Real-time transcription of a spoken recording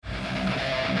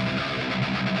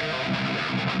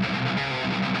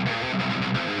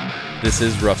This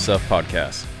is Rough Stuff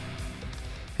Podcast.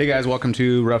 Hey guys, welcome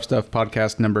to Rough Stuff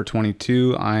Podcast number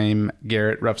 22. I'm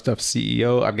Garrett, Rough Stuff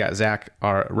CEO. I've got Zach,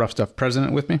 our Rough Stuff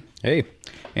president, with me. Hey.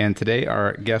 And today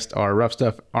our guest, our Rough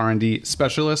Stuff R&D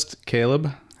specialist,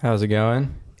 Caleb. How's it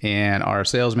going? And our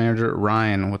sales manager,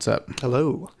 Ryan. What's up?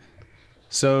 Hello.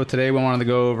 So today we wanted to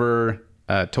go over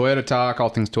Toyota talk, all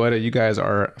things Toyota. You guys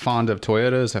are fond of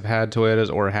Toyotas, have had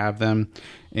Toyotas or have them.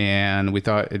 And we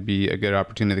thought it'd be a good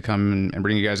opportunity to come and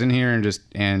bring you guys in here and just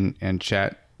and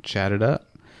chat it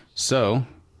up. So,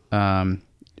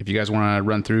 if you guys want to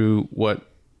run through what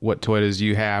Toyotas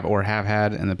you have or have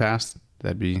had in the past,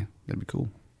 that'd be cool.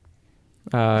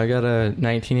 I got a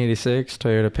 1986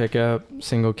 Toyota pickup,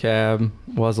 single cab,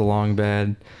 was a long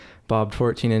bed, bobbed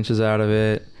 14 inches out of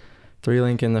it,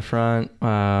 3-link in the front,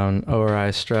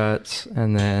 ORI struts,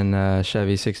 and then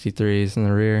Chevy 63s in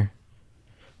the rear,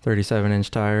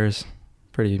 37-inch tires.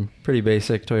 Pretty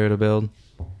basic Toyota build.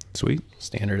 Sweet.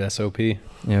 Standard SOP.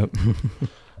 Yep.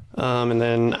 And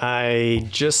then I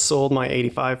just sold my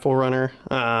 85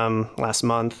 4Runner last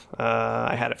month.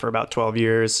 I had it for about 12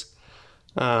 years,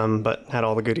 but had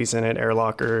all the goodies in it: air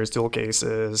lockers, dual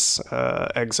cases,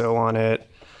 exo on it.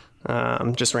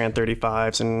 Just ran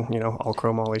 35s and all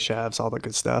chrome ollie shafts, all the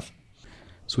good stuff.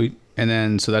 Sweet. And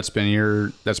then so that's been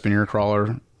your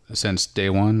crawler since day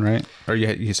one, right? Or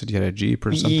you said you had a Jeep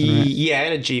or something, right? Yeah, I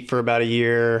had a Jeep for about a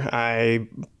year. I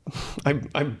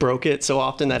broke it so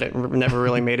often that it never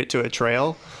really made it to a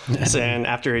trail. And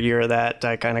after a year of that,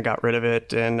 I kind of got rid of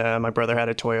it. And my brother had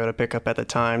a Toyota pickup at the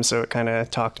time, so it kind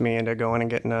of talked me into going and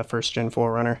getting a first gen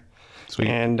 4Runner. Sweet.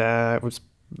 And I was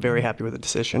very happy with the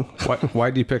decision.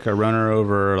 Why do you pick a runner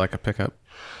over like a pickup?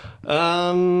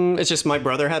 It's just my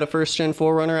brother had a first gen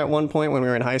 4Runner at one point when we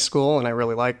were in high school, and I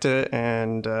really liked it.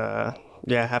 And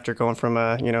after going from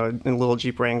a little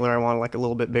Jeep Wrangler, I wanted like a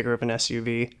little bit bigger of an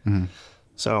SUV. Mm-hmm.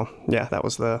 So yeah, that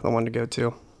was the one to go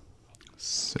to.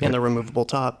 Sick. And the removable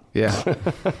top. Yeah.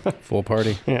 Full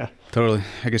party. Yeah. Totally.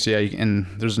 I guess, yeah. And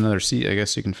there's another seat. I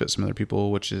guess you can fit some other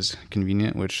people, which is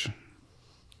convenient, which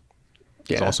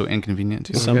is also inconvenient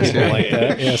too. Some people like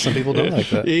that. Yeah, some people don't like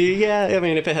that. Yeah, I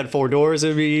mean, if it had 4 doors,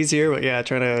 it'd be easier. But yeah,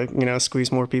 trying to,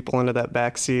 squeeze more people into that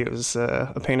back seat, it was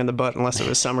a pain in the butt unless it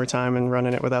was summertime and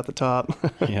running it without the top.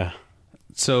 Yeah.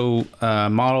 So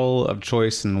model of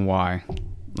choice and why?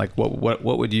 Like what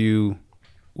would you,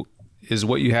 is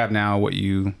what you have now what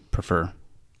you prefer,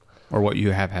 or what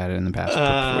you have had in the past?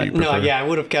 I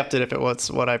would have kept it if it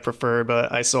was what I preferred, but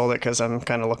I sold it because I'm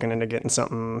kind of looking into getting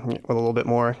something with a little bit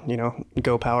more,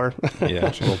 go power.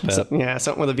 Yeah,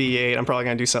 something with a V8. I'm probably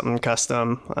gonna do something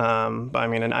custom. But I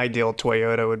mean, an ideal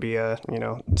Toyota would be a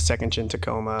second gen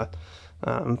Tacoma.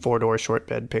 4-door short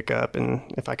bed pickup, and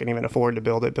if I can even afford to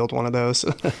build one of those.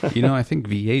 I think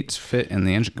V8s fit in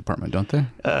the engine compartment, don't they?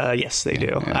 Yes, they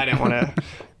do. Yeah. I didn't want to.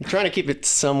 I'm trying to keep it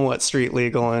somewhat street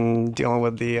legal, and dealing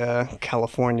with the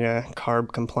California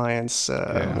carb compliance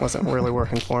wasn't really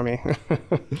working for me.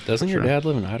 Doesn't your dad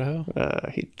live in Idaho?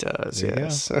 He does.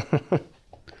 Yes. What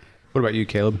about you,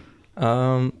 Caleb?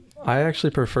 I actually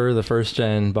prefer the first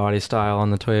gen body style on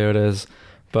the Toyotas,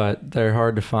 but they're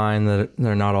hard to find. That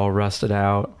they're not all rusted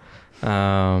out.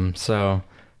 So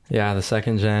yeah, the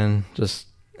second gen just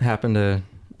happened to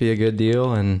be a good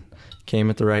deal and came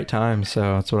at the right time. So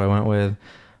that's what I went with.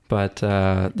 But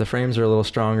the frames are a little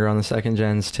stronger on the second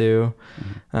gens too.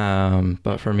 Mm-hmm.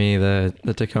 But for me, the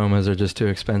Tacomas are just too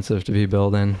expensive to be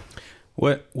building.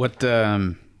 What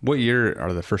year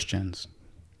are the first gens?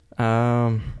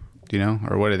 Do you know,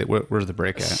 or where's the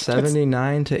break at?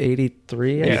 79 to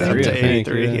 83. I think. To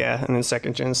 83. Yeah, and then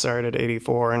second gen started at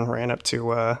 84 and ran up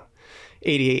to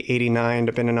 88, 89,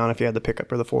 depending on if you had the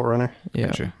pickup or the 4Runner. Yeah,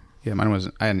 gotcha. Yeah,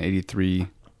 I had an 83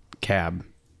 cab.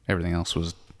 Everything else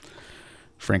was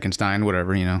Frankenstein,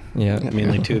 whatever, Yeah,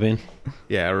 mainly tubing.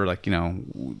 Yeah, or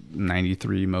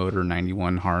 93 motor,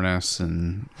 91 harness,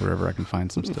 and wherever I can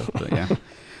find some stuff. But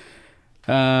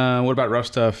yeah. What about rough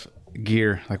stuff?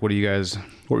 Gear, what were you guys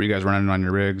running on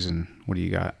your rigs, and what do you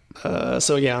got? On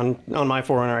my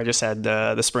 4Runner, I just had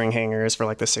the spring hangers for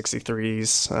the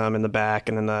 63s in the back,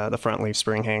 and then the front leaf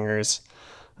spring hangers,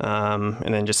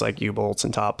 and then just U-bolts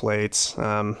and top plates.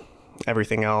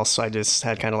 Everything else I just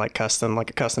had kind of a custom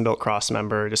built cross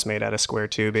member just made out of square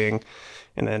tubing,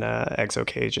 and then exo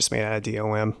cage just made out of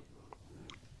DOM.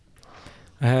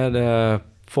 I had a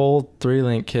full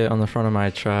 3-link kit on the front of my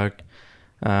truck.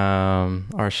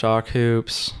 Our shock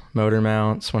hoops, motor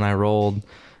mounts, when I rolled,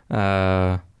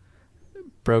 broke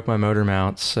my motor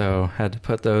mounts, so had to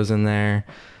put those in there.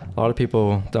 A lot of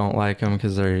people don't like them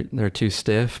because they're too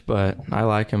stiff, but I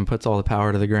like them. Puts all the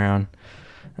power to the ground.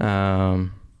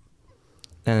 And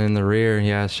and in the rear,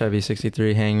 yeah, Chevy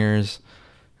 63 hangers,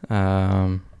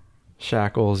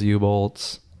 shackles,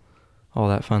 U-bolts, all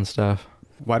that fun stuff.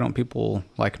 Why don't people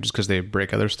like them? Just because they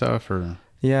break other stuff, or?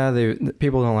 Yeah,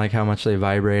 people don't like how much they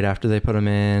vibrate after they put them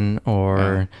in,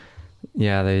 or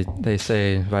they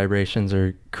say vibrations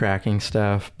are cracking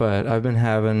stuff. But I've been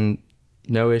having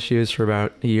no issues for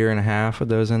about a year and a half with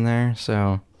those in there.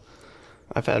 So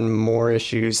I've had more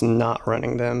issues not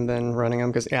running them than running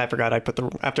them because I forgot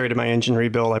after I did my engine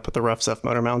rebuild, I put the rough stuff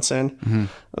motor mounts in. Mm-hmm.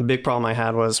 A big problem I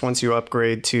had was once you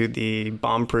upgrade to the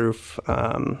bomb-proof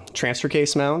transfer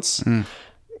case mounts.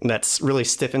 That's really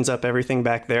stiffens up everything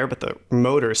back there, but the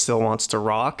motor still wants to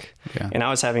rock. Yeah. And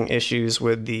I was having issues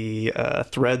with the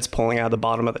threads pulling out of the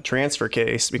bottom of the transfer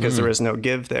case because there was no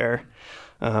give there.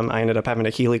 I ended up having to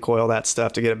Healy coil that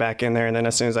stuff to get it back in there. And then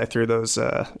as soon as I threw those,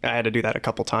 I had to do that a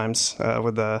couple times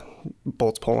with the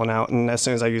bolts pulling out. And as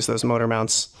soon as I used those motor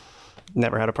mounts,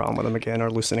 never had a problem with them again or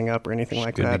loosening up or anything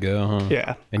like that. Good to go, huh?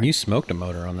 Yeah. And you smoked a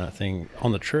motor on that thing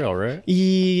on the trail, right?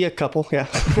 Yeah, a couple, yeah.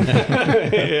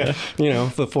 Yeah. You know,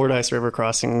 the Fordyce River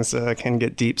crossings can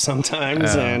get deep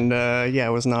sometimes. And I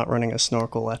was not running a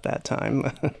snorkel at that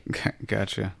time.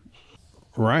 Gotcha.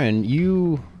 Ryan,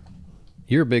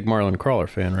 you're a big Marlin Crawler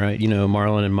fan, right? You know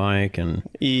Marlin and Mike, and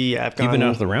yeah, you've been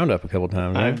out to the roundup a couple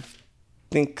times, right?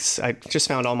 I just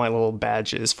found all my little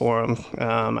badges for them.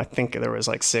 I think there was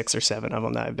like 6 or 7 of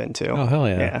them that I've been to. Oh, hell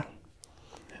yeah. Yeah.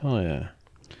 Hell yeah.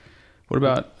 What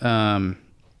about,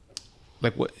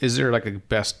 is there like a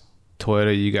best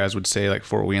Toyota you guys would say like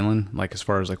for wheeling? Like as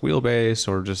far as like wheelbase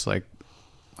or just like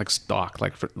stock?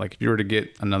 Like if you were to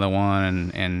get another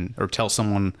one or tell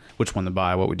someone which one to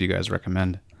buy, what would you guys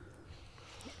recommend?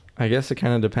 I guess it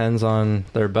kind of depends on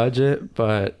their budget,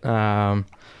 but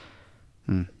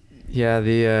yeah,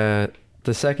 the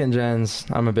second gens,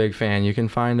 I'm a big fan. You can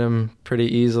find them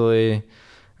pretty easily,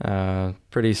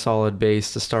 pretty solid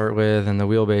base to start with, and the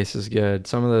wheelbase is good.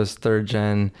 Some of those third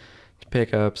gen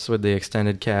pickups with the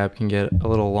extended cab can get a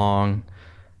little long,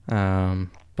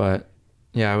 but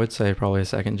yeah, I would say probably a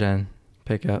second gen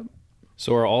pickup.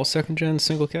 So are all second gen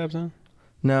single cabs then?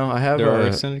 No, I have there are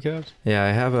extended cabs? Yeah,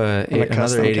 I have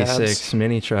another 86 cabs.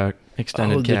 Mini truck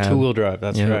extended cab. The two-wheel drive,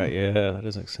 that's right. Yeah, that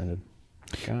is extended.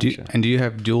 Gotcha. Do you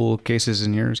have dual cases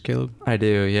in yours, Caleb? I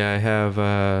do, yeah. I have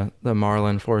the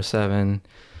Marlin 4.7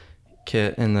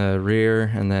 kit in the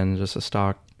rear and then just a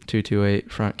stock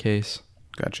 228 front case.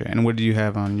 Gotcha. And what do you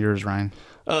have on yours, Ryan?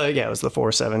 It was the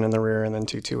 4.7 in the rear and then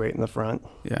 228 in the front.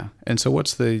 Yeah. And so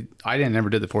I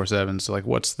never did the 4.7, so like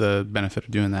what's the benefit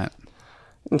of doing that?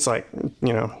 It's like,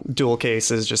 dual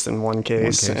cases just in one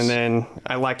case. And then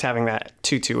I liked having that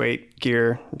 228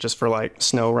 gear just for like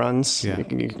snow runs. Yeah.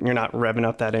 You're not revving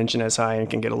up that engine as high and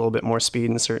can get a little bit more speed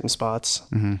in certain spots.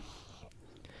 Mm-hmm.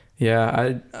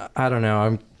 Yeah, I don't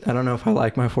know. I don't know if I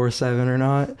like my 4.7 or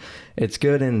not. It's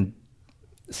good in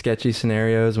sketchy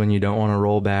scenarios when you don't want to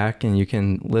roll back and you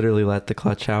can literally let the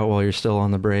clutch out while you're still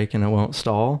on the brake and it won't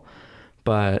stall.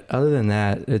 But other than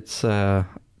that, it's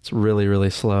really, really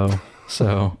slow.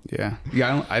 So yeah,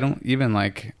 I don't even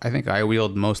like. I think I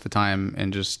wheeled most of the time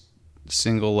in just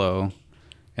single low,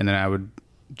 and then I would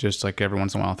just like every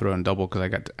once in a while throw in double because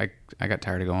I got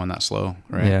tired of going that slow.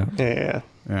 Right?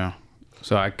 Yeah.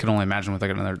 So I could only imagine with a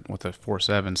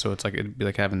 4.7. So it's like it'd be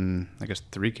like having I guess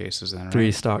 3 cases then. Right?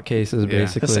 3 stock cases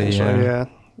basically. Essentially, yeah,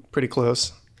 pretty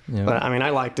close. Yeah. But I mean,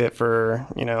 I liked it for,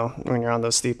 when you're on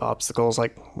those steep obstacles,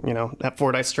 like, that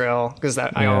Fordyce trail, because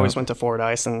I always went to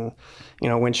Fordyce and,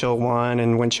 Windshield 1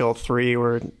 and Windshield 3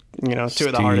 were, 2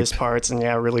 of the hardest parts and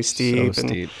really steep. So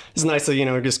and steep. It's nice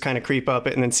to, just kind of creep up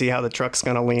it and then see how the truck's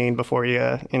going to lean before you,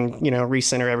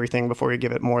 recenter everything before you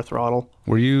give it more throttle.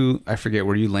 Were you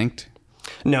linked?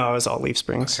 No, I was all leaf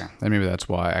springs. Okay. Then maybe that's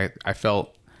why I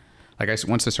felt like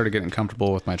once I started getting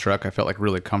comfortable with my truck, I felt like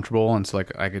really comfortable. And so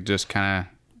like I could just kind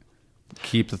of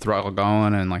keep the throttle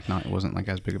going and like it wasn't like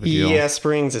as big of a deal. Yeah,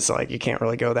 springs, it's like you can't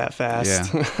really go that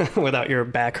fast without your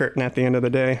back hurting at the end of the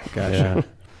day. Gotcha. Yeah.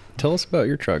 Tell us about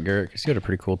your truck, Garrett, because you had a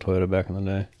pretty cool Toyota back in the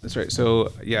day. That's right.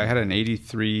 So yeah, I had an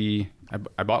 83.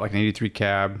 I bought like an 83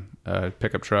 cab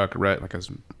pickup truck, red, like a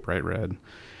bright red.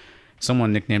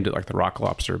 Someone nicknamed it like the Rock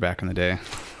Lobster back in the day,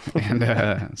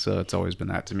 and so it's always been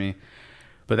that to me.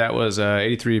 But that was a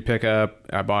 83 pickup.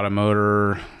 I bought a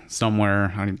motor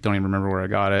somewhere. I don't even remember where I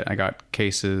got it. I got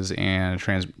cases and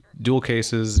dual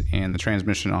cases and the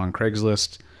transmission on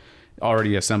Craigslist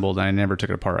already assembled. And I never took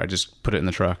it apart. I just put it in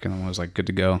the truck and was like good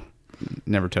to go.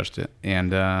 Never touched it.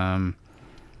 And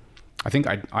I think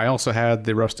I also had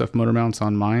the rough stuff motor mounts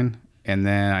on mine. And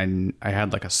then I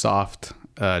had like a soft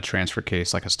transfer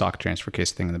case, like a stock transfer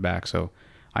case thing in the back. So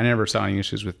I never saw any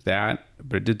issues with that,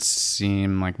 but it did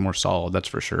seem like more solid. That's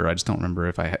for sure. I just don't remember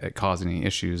if it caused any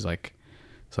issues.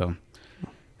 So,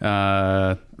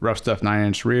 rough stuff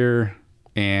 9-inch rear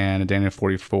and a Dana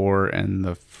 44, and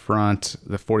the front.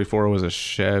 The 44 was a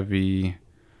Chevy.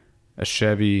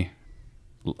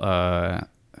 What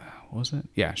was it?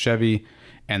 Yeah, Chevy,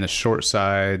 and the short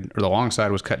side or the long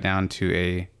side was cut down to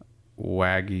a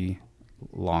Waggy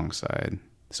long side.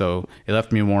 So it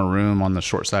left me more room on the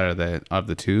short side of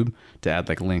the tube to add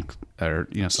like link or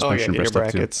suspension your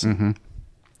stuff brackets. too.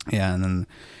 Yeah, and then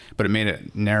but it made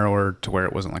it narrower to where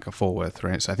it wasn't like a full width,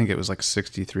 right? So I think it was like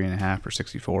 63.5 or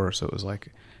 64. So it was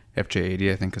like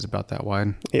FJ80, I think, is about that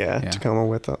wide. Yeah. Tacoma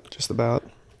width just about.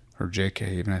 Or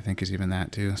JK even, I think, is even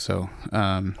that too. So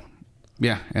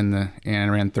yeah, and I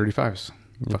ran 35s.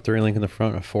 3-link in the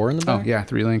front, a 4 in the back. Oh yeah,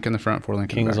 3-link in the front,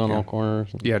 4-link in the back. Kings on yeah. all corners.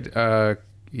 Yeah.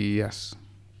 Yes.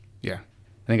 Yeah.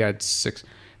 I think I had 6.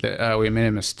 We made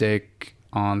a mistake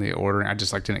on the ordering. I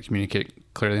just didn't communicate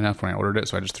clearly enough when I ordered it,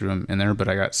 so I just threw them in there. But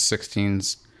I got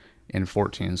 16s and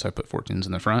 14s, so I put 14s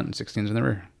in the front and 16s in the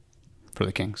rear for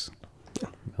the Kings.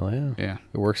 Oh yeah. Yeah.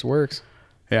 It works.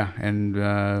 Yeah, and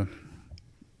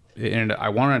it ended. I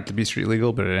wanted it to be street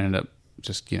legal, but it ended up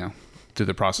just through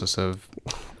the process of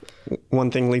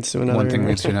one thing leads to another. One thing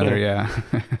leads to another. Yeah.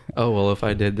 Oh well, if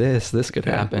I did this could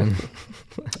happen.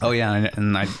 Oh yeah,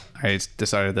 and I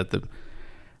decided that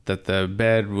the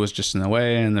bed was just in the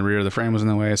way and the rear of the frame was in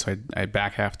the way, so I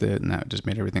back halved it, and that just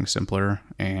made everything simpler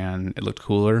and it looked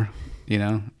cooler,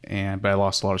 but I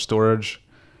lost a lot of storage,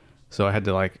 so I had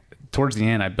to towards the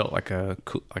end I built like a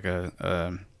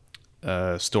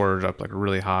storage up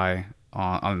really high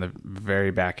on the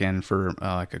very back end for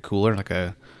like a cooler, like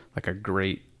a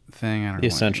grate thing. I don't know. The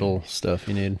essential stuff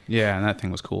you need. Yeah, and that thing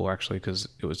was cool actually because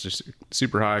it was just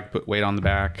super high. Put weight on the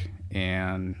back,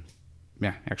 and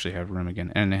yeah, actually have room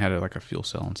again. And they had a fuel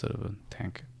cell instead of a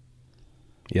tank.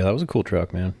 Yeah, that was a cool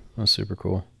truck, man. That was super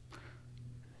cool.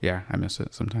 Yeah, I miss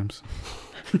it sometimes.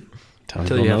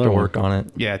 Until you have to work on it.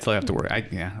 Yeah, until I have to work.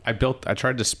 I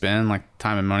tried to spend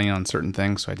time and money on certain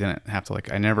things, so I didn't have to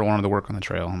I never wanted to work on the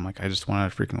trail. I'm I just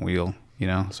wanted a freaking wheel,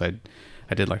 So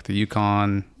I did the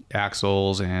Yukon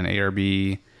axles and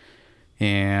ARB,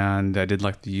 and I did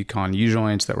the Yukon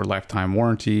U-joints that were lifetime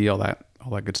warranty, all that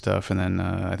good stuff. And then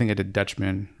I think I did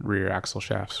Dutchman rear axle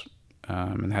shafts,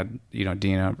 and had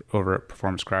Dina over at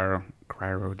Performance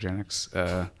Cryogenics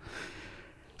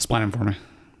spline them for me.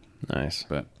 Nice.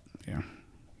 But yeah.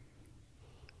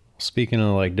 Speaking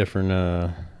of different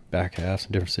back halves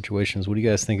and different situations, what do you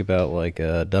guys think about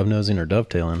dove nosing or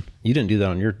dovetailing? You didn't do that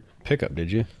on your pickup,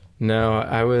 did you? No,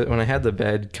 when I had the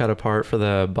bed cut apart for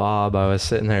the Bob, I was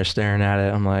sitting there staring at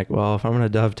it. I'm like, well, if I'm going to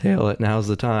dovetail it, now's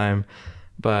the time.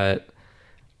 But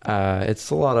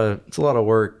it's a lot of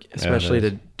work, especially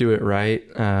to do it right.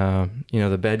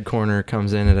 The bed corner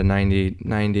comes in at a 90,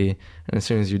 and as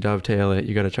soon as you dovetail it,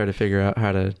 you got to try to figure out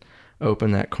how to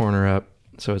open that corner up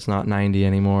so it's not 90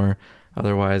 anymore.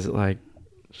 Otherwise, it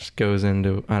just goes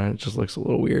into, I don't know, it just looks a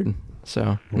little weird.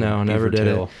 So no, never did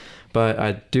it. But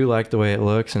I do like the way it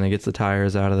looks, and it gets the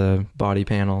tires out of the body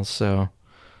panels. So,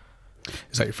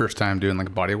 is that your first time doing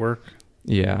body work?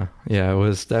 Yeah, it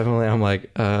was definitely. I'm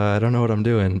I don't know what I'm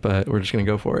doing, but we're just gonna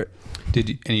go for it. Did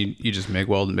you? And you just MIG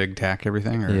weld and MIG tack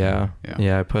everything? Or?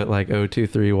 Yeah. I put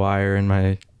 023 wire in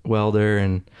my welder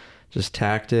and just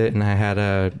tacked it, and I had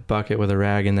a bucket with a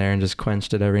rag in there and just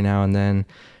quenched it every now and then,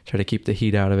 try to keep the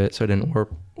heat out of it so it didn't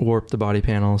warp the body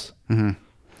panels. Mm-hmm.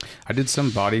 I did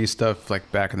some body stuff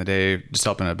back in the day, just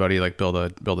helping a buddy build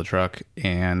a truck,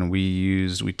 and we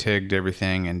TIGGed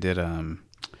everything and did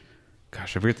I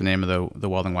forget the name of the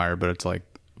welding wire, but it's like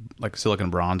silicon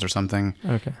bronze or something.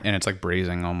 Okay. And it's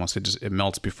brazing almost. It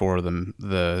melts before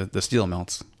the steel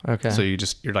melts. Okay. So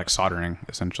you're soldering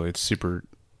essentially. It's super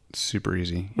super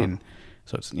easy. And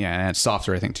so and it's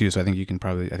softer I think too. So I think you can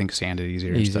sand it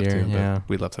easier and stuff too. Yeah. But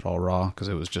we left it all raw because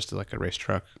it was just a race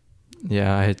truck.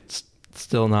 Yeah, it's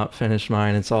still not finished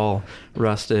mine. It's all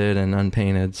rusted and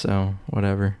unpainted, so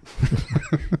whatever.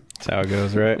 That's how it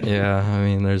goes, right? Yeah, I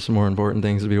mean, there's more important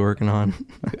things to be working on.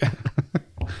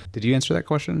 Did you answer that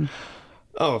question?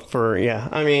 Oh,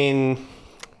 I mean,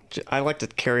 I like to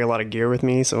carry a lot of gear with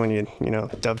me, so when you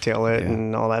dovetail it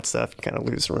and all that stuff, you kind of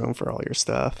lose room for all your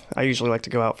stuff. I usually like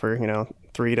to go out for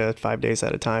 3 to 5 days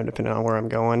at a time, depending on where I'm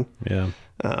going. Yeah.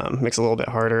 Makes it a little bit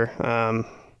harder.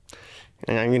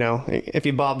 And if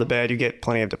you bob the bed, you get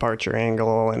plenty of departure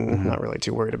angle, and not really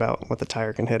too worried about what the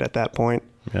tire can hit at that point.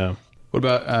 Yeah. What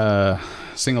about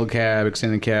single cab,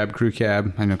 extended cab, crew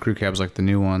cab? I know crew cab's the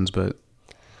new ones, but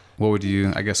what do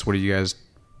you guys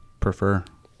prefer?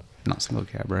 Not single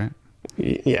cab, right?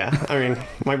 Yeah, I mean,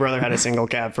 my brother had a single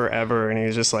cab forever, and he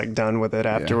was just like done with it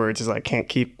afterwards. He's like, can't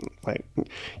keep like,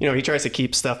 he tries to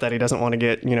keep stuff that he doesn't want to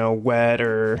get, wet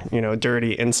or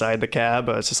dirty inside the cab.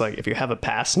 But it's just like if you have a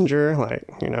passenger, like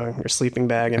your sleeping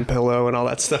bag and pillow and all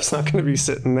that stuff's not going to be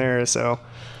sitting there. So,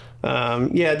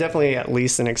 yeah, definitely at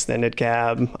least an extended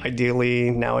cab.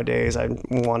 Ideally, nowadays I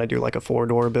want to do like a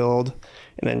 4-door build,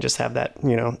 and then just have that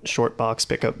short box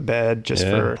pickup bed just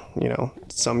for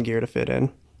some gear to fit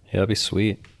in. Yeah, that'd be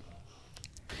sweet.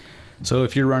 So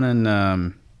if you're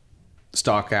running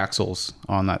stock axles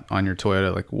on your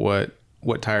Toyota, like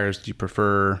what tires do you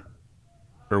prefer,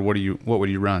 or what would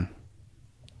you run?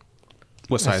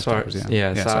 What size tires?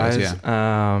 Size.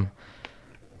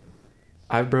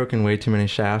 I've broken way too many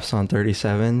shafts on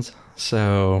 37s,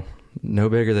 so no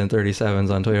bigger than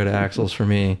 37s on Toyota axles for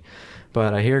me.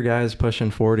 But I hear guys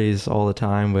pushing 40s all the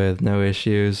time with no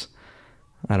issues.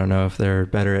 I don't know if they're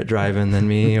better at driving than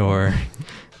me, or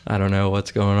I don't know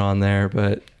what's going on there.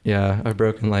 But yeah, I've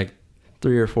broken like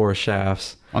 3 or 4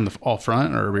 shafts. On the all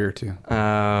front or rear too?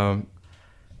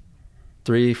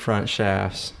 3 front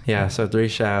shafts. Yeah, so 3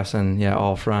 shafts and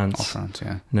all fronts. All fronts,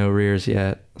 yeah. No rears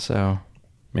yet. So,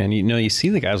 man, you see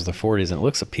the guys with the 40s, and it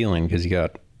looks appealing because you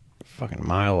got a fucking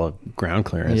mile of ground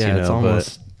clearance. Yeah, it's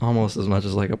almost as much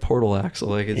as like a portal axle.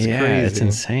 Like it's crazy. It's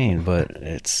insane, but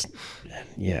it's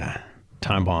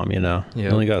time bomb. You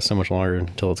only got so much longer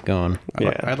until it's gone.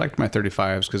 I liked my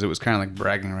 35s because it was kind of like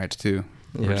bragging rights too.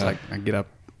 It's like I get up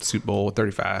suit bowl with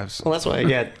 35s. Well, that's why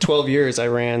 12 years I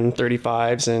ran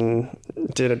 35s and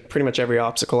did pretty much every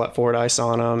obstacle at Fordyce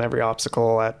on them, every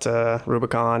obstacle at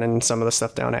Rubicon, and some of the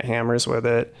stuff down at Hammers with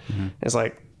it. Mm-hmm. It's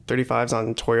like 35s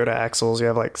on Toyota axles, you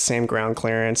have like same ground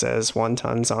clearance as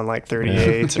 1-tons on like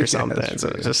 38s or something. So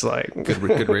it's just like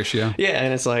good ratio. Yeah,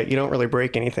 and it's like you don't really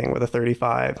break anything with a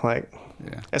 35. Like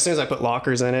as soon as I put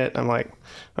lockers in it, I'm like,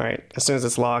 all right, as soon as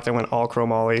it's locked, I went all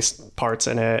chromoly parts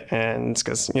in it. And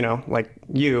because like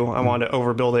I wanted to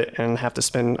overbuild it and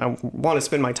I want to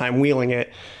spend my time wheeling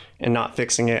it and not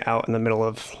fixing it out in the middle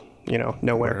of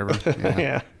nowhere.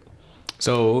 Yeah.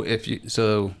 So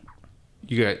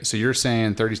you're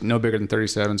saying 30, no bigger than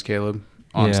 37s, Caleb,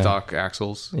 on stock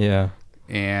axles. Yeah.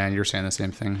 And you're saying the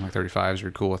same thing, like 35s,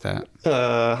 you're cool with that?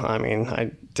 I mean,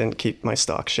 I didn't keep my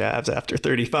stock shafts after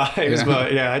 35s,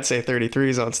 but I'd say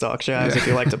 33s on stock shafts if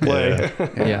you like to play.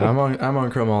 I'm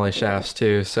on chromoly shafts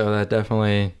too, so that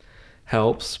definitely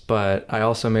helps. But I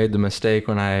also made the mistake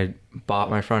when I bought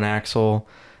my front axle.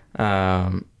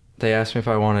 They asked me if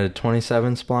I wanted a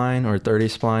 27 spline or 30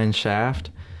 spline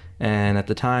shaft. And at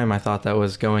the time, I thought that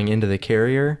was going into the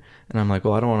carrier. And I'm like,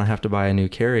 well, I don't want to have to buy a new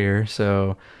carrier,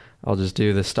 so I'll just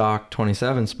do the stock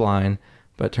 27 spline.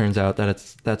 But it turns out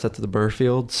that that's at the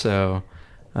Burfield, so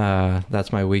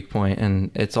that's my weak point.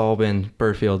 And it's all been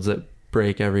Burfields that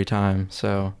break every time.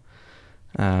 So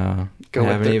go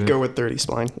with 30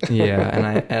 spline.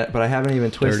 Yeah, but I haven't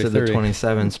even twisted the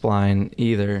 27 spline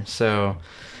either. So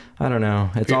I don't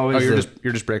know. It's always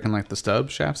you're just breaking like the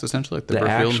stub shafts essentially, like the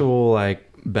Burfield? Actual like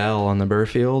bell on the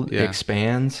Burfield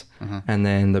expands, and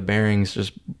then the bearings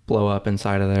just blow up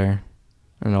inside of there,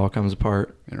 and it all comes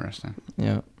apart. Interesting.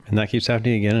 Yeah. And that keeps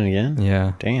happening again and again?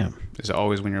 Yeah. Damn. Is it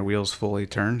always when your wheel's fully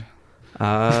turned?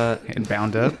 And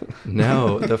bound up?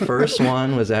 No, the first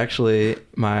one was actually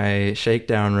my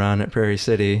shakedown run at Prairie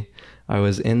City. I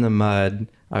was in the mud.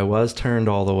 I was turned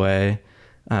all the way,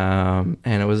 and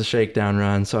it was a shakedown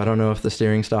run, so I don't know if the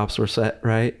steering stops were set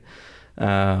right.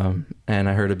 And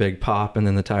I heard a big pop, and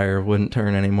then the tire wouldn't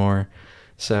turn anymore.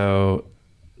 So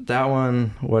that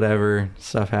one, whatever,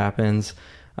 stuff happens.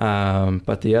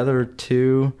 But the other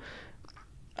two,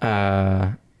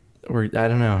 I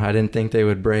don't know. I didn't think they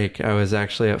would break. I was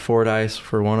actually at Fordyce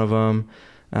for one of them,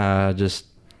 just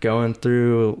going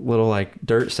through a little like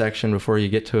dirt section before you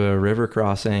get to a river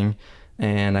crossing.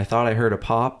 And I thought I heard a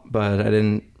pop, but I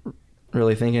didn't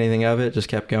really think anything of it. Just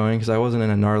kept going because I wasn't in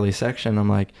a gnarly section. I'm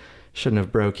like, shouldn't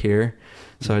have broke here.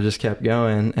 So I just kept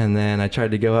going. And then I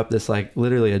tried to go up this like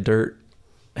literally a dirt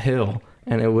hill,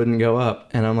 and it wouldn't go up.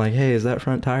 And I'm like, hey, is that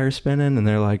front tire spinning? And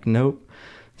they're like, nope.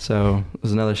 So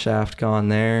there's another shaft gone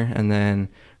there. And then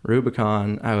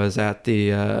Rubicon, I was at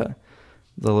the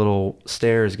little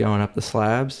stairs going up the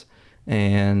slabs,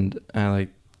 and I like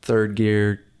third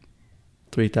gear,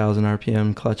 3,000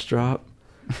 RPM clutch drop.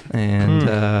 And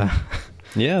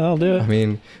yeah, that'll do it. I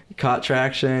mean, caught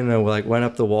traction and like went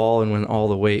up the wall, and when all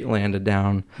the weight landed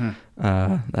down,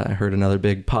 I heard another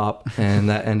big pop, and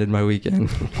that ended my weekend.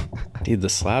 Dude, the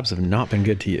slabs have not been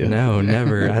good to you. No,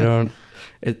 never. I don't.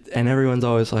 And everyone's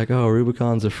always like, "Oh,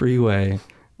 Rubicon's a freeway."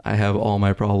 I have all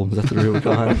my problems at the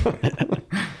Rubicon.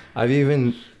 I've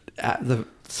even at the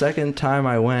second time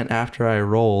I went after I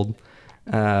rolled,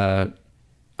 I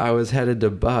was headed to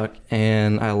Buck,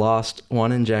 and I lost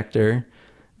one injector,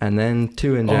 and then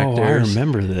two injectors. Oh, I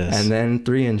remember this. And then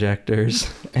three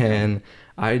injectors. And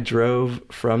I drove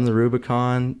from the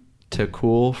Rubicon to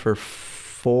Cool for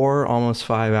 4, almost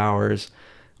 5 hours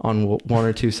on 1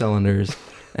 or 2 cylinders.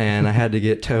 And I had to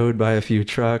get towed by a few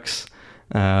trucks.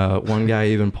 One guy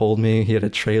even pulled me. He had a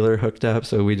trailer hooked up,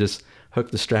 so we just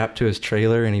hooked the strap to his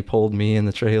trailer, and he pulled me in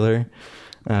the trailer.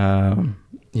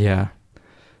 Yeah.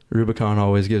 Rubicon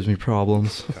always gives me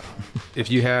problems. If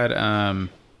you had,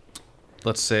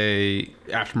 let's say,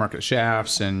 aftermarket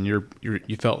shafts, and you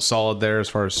felt solid there as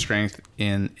far as strength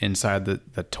inside the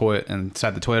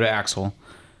Toyota axle,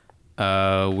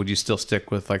 would you still stick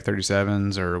with like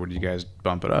 37s, or would you guys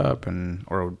bump it up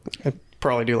or? I'd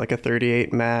probably do like a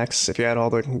 38 max if you had all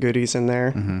the goodies in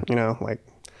there. You know, like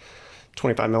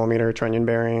 25 millimeter trunnion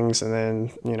bearings, and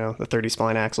then, you know, the 30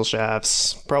 spline axle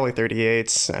shafts, probably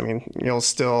 38s. I mean, you'll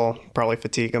still probably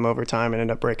fatigue them over time and end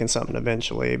up breaking something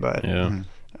eventually, but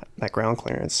that ground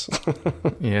clearance.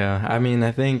 Yeah, I mean,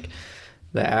 I think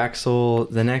the axle,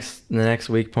 the next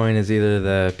weak point is either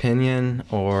the pinion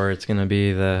or it's going to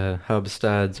be the hub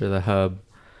studs or the hub.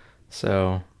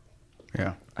 So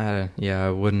Yeah. I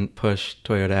wouldn't push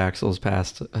Toyota axles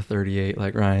past a 38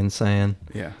 like Ryan's saying.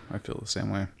 Yeah, I feel the same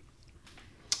way.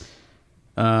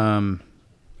 And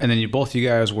then you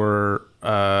guys were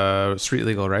street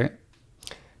legal, right?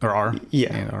 Or are?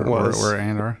 Yeah, and was.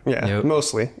 are. Yeah, Yep.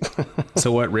 mostly.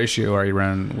 So what ratio are you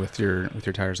running with your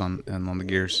tires on the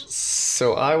gears?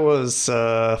 So I was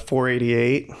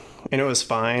 488, and it was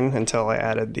fine until I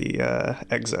added the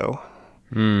Exo.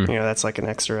 You know, that's like an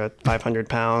extra 500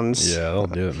 pounds. Yeah, that'll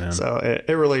do it, man. So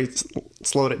it really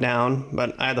slowed it down.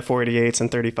 But I had the 488s and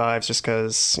 35s just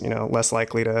because, you know, less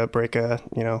likely to break a,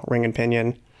 you know, ring and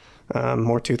pinion,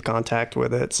 more tooth contact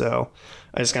with it. So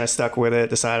I just kind of stuck with it,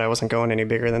 decided I wasn't going any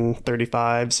bigger than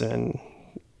 35s, and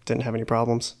didn't have any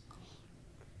problems.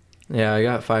 Yeah, I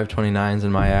got 529s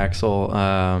in my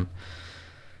axle.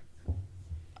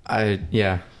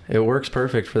 It works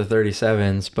perfect for the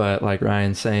 37s, but like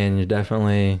Ryan's saying, you're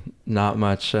definitely not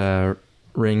much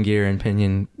ring gear and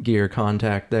pinion gear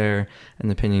contact there, and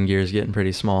the pinion gear is getting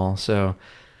pretty small, so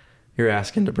you're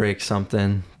asking to break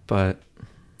something. But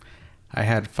I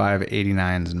had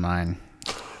 589s in mine.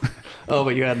 Oh,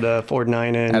 but you had the Ford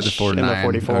 9-inch Had the Ford and 9.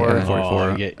 the 44. Okay. 44.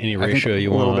 Oh, you get any I think ratio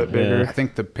you a little want. bit bigger. I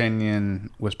think the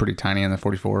pinion was pretty tiny in the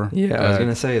 44. yeah, I was going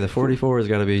to say, the 44 has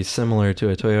got to be similar to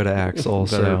a Toyota axle,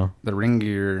 so... The ring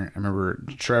gear, I remember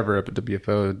Trevor up at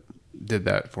WFO did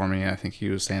that for me. I think he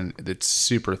was saying it's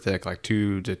super thick, like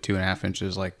 2 to 2.5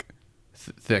 inches, like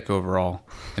thick overall,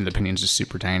 and the pinion's just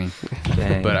super tiny.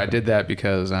 Dang. But I did that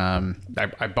because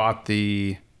I bought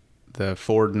the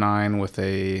Ford 9 with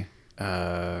a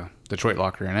Detroit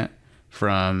locker in it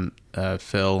from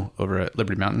Phil over at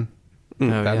Liberty Mountain. Oh,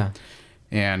 yeah.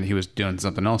 And he was doing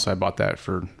something else. So I bought that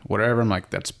for whatever. I'm like,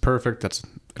 that's perfect. I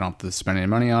don't have to spend any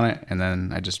money on it. And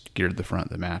then I just geared the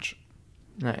front to match.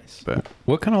 Nice. But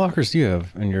What kind of lockers do you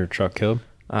have in your truck, Caleb?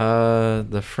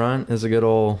 The front is a good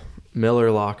old Miller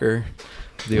locker,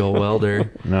 the old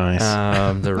welder. Nice.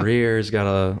 The rear's got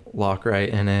a Lockrite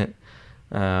in it.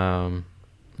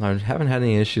 I haven't had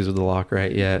any issues with the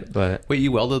Lockrite yet, but wait,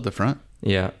 you welded the front?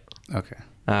 yeah. Okay.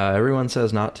 Everyone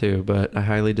says not to, but I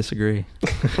highly disagree.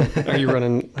 Are you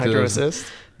running hydro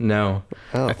assist? No.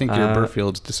 Oh. I think your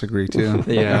Burfields disagree too.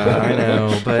 Yeah, I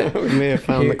know, but We may have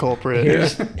found the culprit.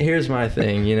 here's my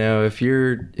thing. You know, if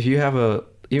you have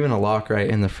even a Lockrite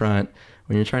in the front,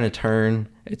 when you're trying to turn,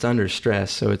 it's under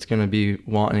stress, so it's going to be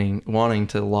wanting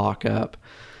to lock up.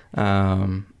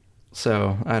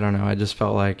 So I don't know. I just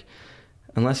felt like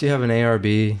unless you have an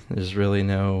ARB, there's really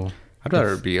no. I'd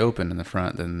rather be open in the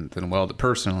front than weld it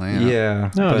personally. You know?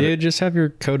 Yeah. No, but dude, just have your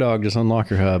Codog just unlock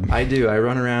your hub. I do. I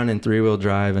run around in 3-wheel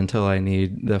drive until I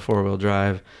need the 4-wheel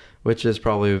drive, which is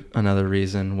probably another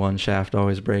reason one shaft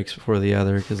always breaks before the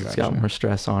other because it's got more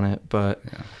stress on it. But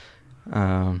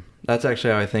that's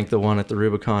actually how I think the one at the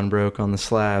Rubicon broke on the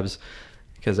slabs,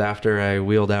 because after I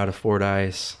wheeled out a Ford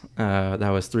Ice, that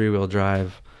was 3-wheel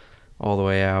drive all the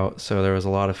way out. So there was a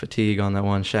lot of fatigue on that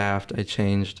one shaft. I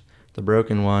changed the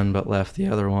broken one, but left the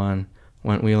other one,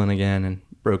 went wheeling again, and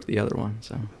broke the other one.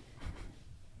 So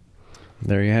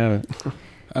There you have it.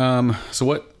 So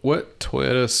what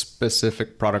Toyota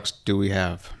specific products do we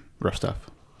have? Rough stuff.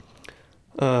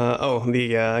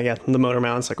 The motor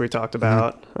mounts like we talked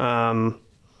about. And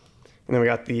then we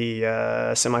got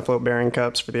the semi-float bearing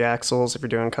cups for the axles if you're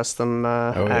doing custom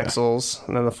axles.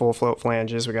 And then the full float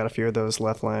flanges. We got a few of those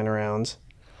left lying around.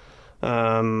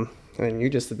 And you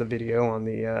just did the video on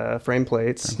the frame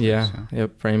plates. Yeah.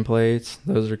 Yep. Frame plates.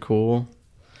 Those are cool.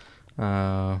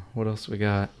 What else we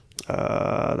got?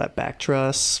 That back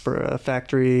truss for a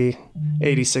factory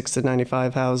 86 to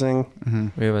 95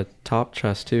 housing. We have a top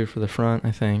truss too for the front,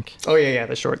 I think. Oh yeah,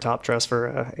 the short top truss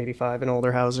for 85 and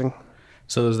older housing.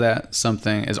 So is that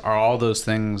something? Are all those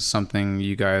things something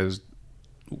you guys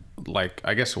like?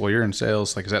 I guess while you're in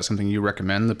sales, like, is that something you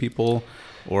recommend the people,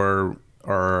 or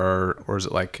is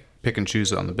it like pick and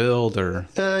choose on the build, or?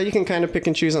 You can kind of pick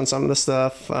and choose on some of the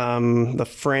stuff. The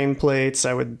frame plates,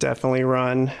 I would definitely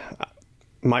run.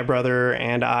 My brother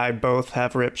and I both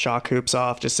have ripped shock hoops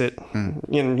off. It's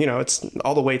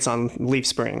all the weight's on leaf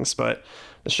springs, but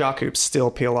the shock hoops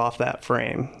still peel off that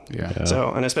frame. Yeah.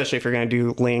 So, and especially if you're going to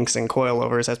do links and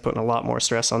coilovers, that's putting a lot more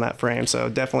stress on that frame. So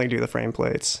definitely do the frame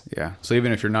plates. Yeah. So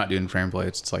even if you're not doing frame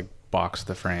plates, it's like box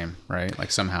the frame, right? Like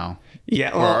somehow.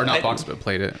 Yeah. Or not box it, but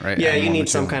plate it, right? Yeah, you need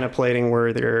some kind of plating where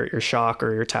your shock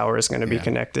or your tower is going to be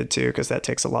connected to, because that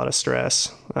takes a lot of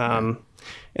stress.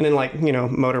 And then, like,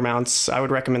 motor mounts, I would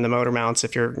recommend the motor mounts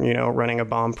if you're, running a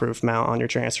bomb-proof mount on your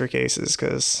transfer cases,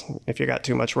 because if you got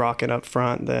too much rocking up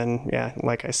front, then, yeah,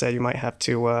 like I said, you might have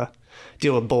to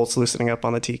deal with bolts loosening up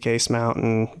on the T-case mount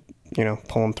and,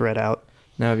 pulling thread out.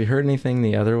 Now, have you heard anything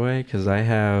the other way? Because I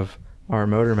have our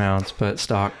motor mounts, but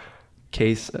stock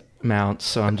case mounts,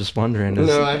 so I'm just wondering.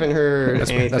 No, I haven't heard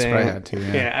anything. That's what I had too.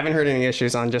 Yeah, I haven't heard any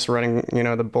issues on just running,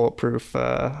 the bulletproof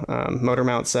motor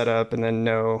mount setup, and then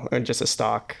just a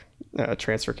stock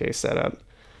transfer case setup.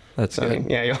 That's good.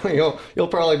 Yeah, you'll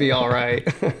probably be all right.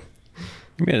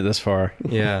 You made it this far.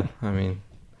 Yeah, I mean.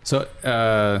 So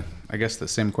I guess the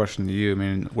same question to you. I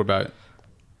mean, what about?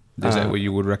 Is that what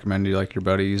you would recommend to like your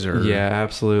buddies, or? Yeah,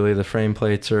 absolutely. The frame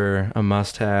plates are a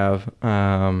must-have.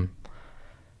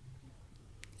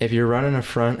 If you're running a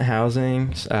front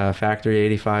housing, factory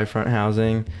 85 front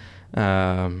housing,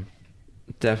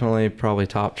 definitely probably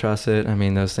top truss it. I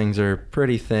mean, those things are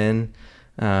pretty thin,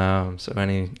 so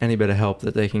any bit of help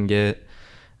that they can get.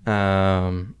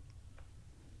 To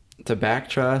back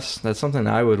truss, that's something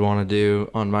I would want to do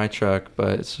on my truck,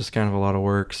 but it's just kind of a lot of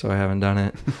work, so I haven't done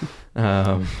it.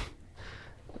 While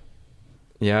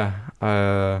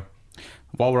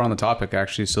we're on the topic,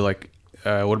 actually, so like,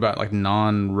 what about like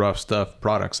non-rough stuff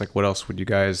products? Like, what else would you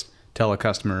guys tell a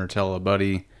customer or tell a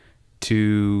buddy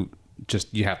to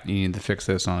just, you need to fix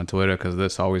this on a Toyota because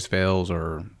this always fails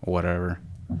or whatever?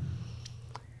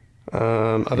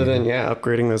 Other than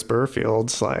upgrading those burr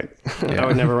fields, like I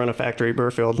would never run a factory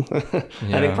burr field. I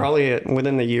think probably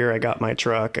within the year I got my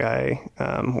truck, I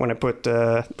when I put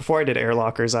before I did air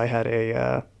lockers, I had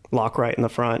a lock right in the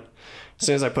front. As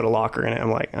soon as I put a locker in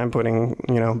it, I'm putting,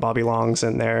 Bobby Longs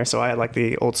in there. So I had like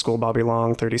the old school Bobby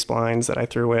Long 30 splines that I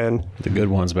threw in. The good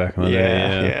ones back in the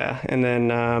day. Yeah. And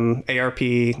then ARP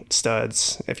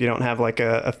studs. If you don't have like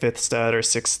a fifth stud or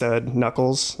sixth stud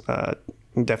knuckles,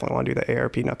 you definitely want to do the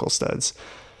ARP knuckle studs.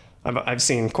 I've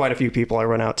seen quite a few people I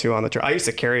run out to on the trail. I used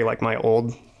to carry like my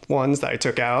old ones that I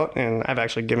took out, and I've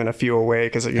actually given a few away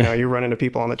because you run into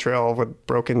people on the trail with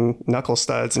broken knuckle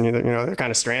studs, and they're kind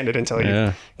of stranded until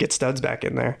you get studs back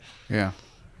in there. Yeah,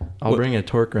 I'll bring a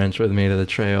torque wrench with me to the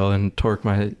trail and torque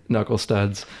my knuckle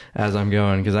studs as I'm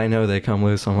going, because I know they come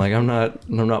loose. I'm like, I'm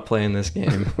not playing this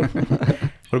game.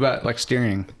 What about like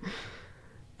steering?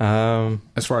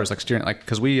 As far as like steering, like,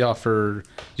 because we offer,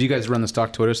 do you guys run the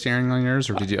stock Toyota steering on yours,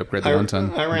 or did you upgrade the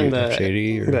 1-ton? I ran the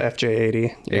FJ80 or? the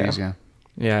FJ80. 80s, yeah.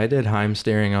 Yeah, I did Heim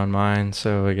steering on mine,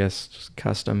 so I guess just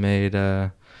custom made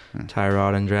tie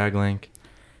rod and drag link.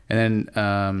 And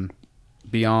then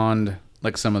beyond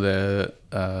like some of the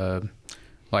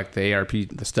like the ARP,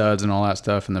 the studs and all that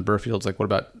stuff, and the burr fields, like, what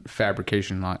about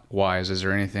fabrication wise? Is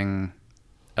there anything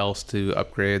else to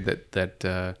upgrade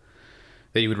that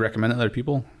you would recommend to other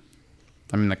people?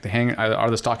 I mean, like the hanger, are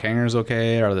the stock hangers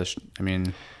okay?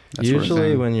 That Usually sort of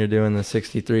thing? when you're doing the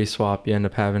 63 swap, you end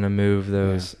up having to move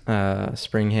those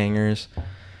spring hangers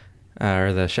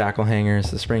or the shackle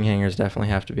hangers. The spring hangers definitely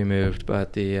have to be moved,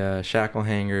 but the shackle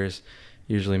hangers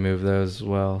usually move those as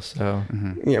well. So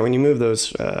yeah, when you move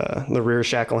those, the rear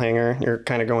shackle hanger, you're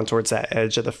kind of going towards that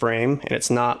edge of the frame, and it's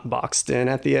not boxed in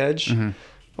at the edge.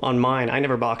 On mine, I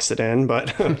never boxed it in,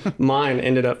 but mine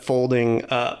ended up folding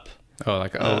up. Oh,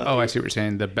 like I see what you're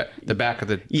saying. The back of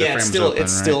the yeah, frame's it's open,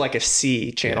 still like a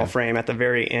C channel frame at the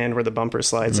very end where the bumper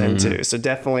slides into. So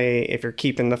definitely, if you're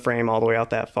keeping the frame all the way out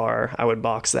that far, I would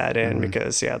box that in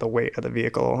because the weight of the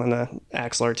vehicle and the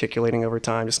axle articulating over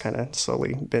time just kind of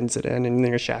slowly bends it in, and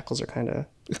then your shackles are kind of.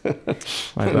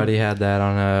 My buddy had that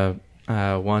on a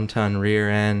 1-ton rear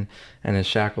end, and his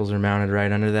shackles are mounted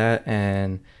right under that.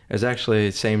 And it was actually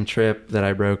the same trip that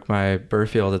I broke my burr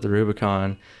field at the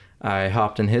Rubicon. I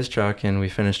hopped in his truck and we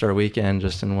finished our weekend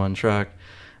just in one truck.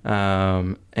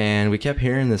 And we kept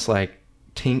hearing this like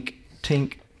tink,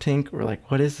 tink, tink. We're like,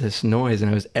 what is this noise?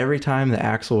 And it was every time the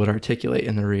axle would articulate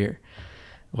in the rear.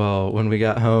 Well, when we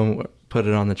got home, put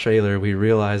it on the trailer, we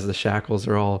realized the shackles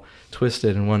are all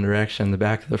twisted in one direction. The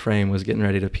back of the frame was getting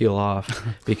ready to peel off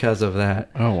because of that.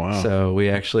 Oh, wow. So we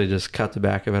actually just cut the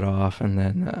back of it off and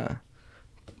then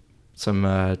some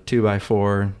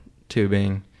 2x4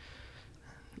 tubing,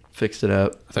 fixed it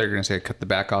up. I thought you were going to say cut the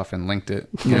back off and linked it.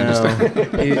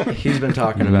 No, he's been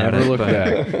talking about Never it. look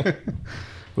but back.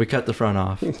 We cut the front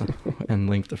off and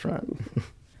linked the front.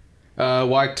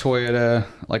 Why Toyota,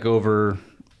 like over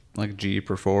like Jeep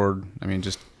or Ford? I mean,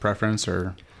 just preference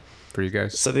or for you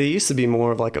guys? So they used to be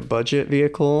more of like a budget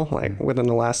vehicle, like within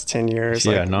the last 10 years.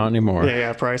 Yeah, like, not anymore.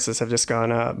 yeah, prices have just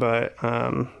gone up. But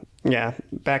yeah,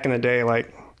 back in the day,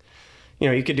 like, you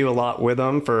know, you could do a lot with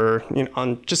them for, you know,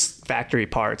 on just factory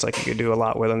parts. Like you could do a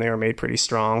lot with them. They were made pretty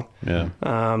strong. Yeah.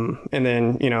 And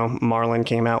then, you know, Marlin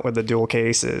came out with the dual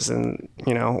cases. And,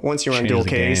 you know, once you run Changed dual the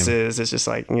game. cases, it's just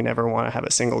like you never want to have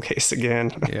a single case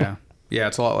again. Yeah. Yeah,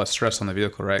 it's a lot less stress on the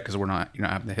vehicle, right? Because you're not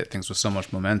having to hit things with so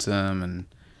much momentum and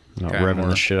Not kinda revving more-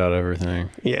 the shit out of everything.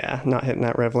 Yeah, not hitting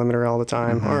that rev limiter all the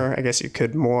time. Or I guess you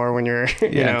could more when you're, you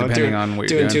Yeah, know, depending on what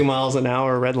you're doing doing. 2 miles an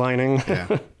hour redlining.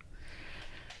 Yeah.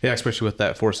 Yeah, especially with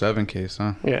that 4.7 case,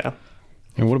 huh? Yeah.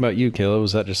 And what about you, Caleb?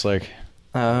 Was that just like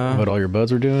Uh, what all your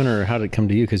buds were doing, or how did it come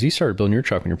to you? Because you started building your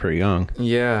truck when you're pretty young,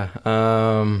 yeah.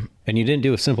 and you didn't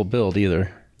do a simple build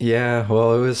either. Yeah,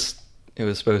 well, it was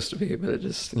supposed to be, but it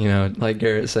just, you know, like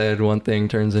Garrett said, one thing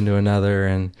turns into another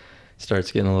and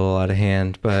starts getting a little out of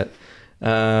hand. But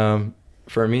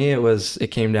for me,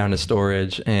 it came down to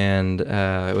storage, and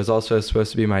it was also supposed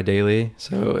to be my daily.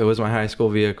 So it was my high school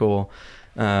vehicle.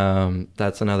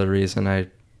 That's another reason I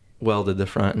welded the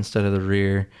front instead of the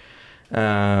rear.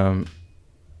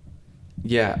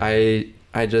 Yeah,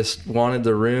 I just wanted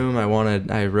the room.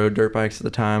 I rode dirt bikes at the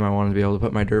time. I wanted to be able to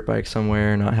put my dirt bike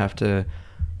somewhere, not have to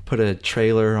put a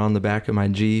trailer on the back of my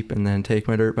Jeep and then take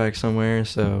my dirt bike somewhere.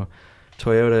 So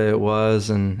Toyota it was,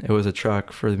 and it was a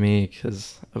truck for me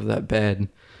because of that bed.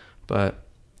 But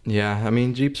yeah, I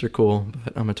mean, Jeeps are cool,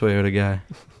 but I'm a Toyota guy.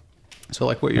 So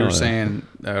like what you were saying,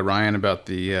 Ryan, about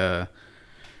the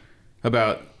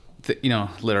you know,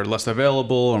 that are less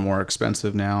available or more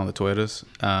expensive now, the Toyotas.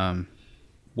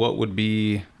 What would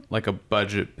be like a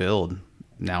budget build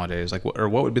nowadays? Like, what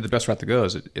would be the best route to go?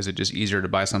 Is it just easier to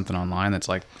buy something online that's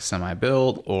like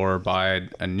semi-built, or buy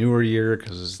a newer year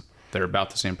because they're about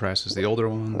the same price as the older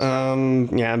ones?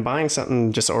 Yeah, and buying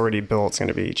something just already built is going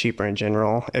to be cheaper in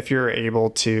general. If you're able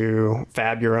to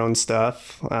fab your own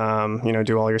stuff, you know,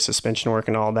 do all your suspension work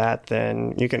and all that,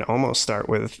 then you can almost start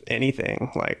with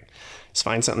anything. Like, just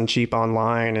find something cheap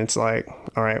online. It's like,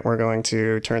 all right, we're going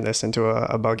to turn this into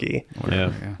a buggy.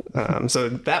 Yeah. So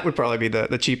that would probably be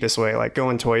the cheapest way. Like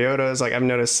going Toyotas, like I've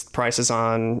noticed prices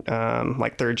on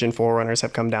like 3rd gen 4Runners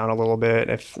have come down a little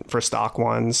bit for stock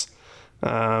ones. So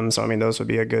I mean, those would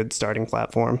be a good starting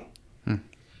platform. Yeah,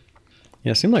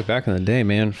 it seemed like back in the day,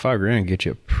 man, $5,000 get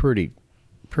you a pretty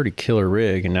killer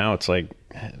rig, and now it's like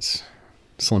it's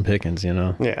slim pickings, you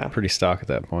know. Yeah. Pretty stock at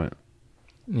that point.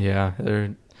 Yeah,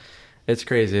 it's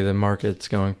crazy. The market's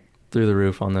going through the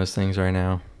roof on those things right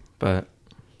now. But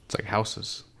It's like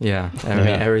houses. yeah, I mean,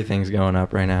 everything's going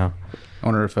up right now. I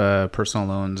wonder if personal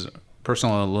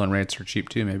loan rates are cheap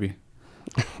too, maybe.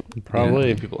 Probably.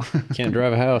 Yeah, people Can't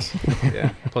drive a house.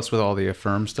 yeah. Plus with all the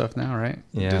Affirm stuff now, right?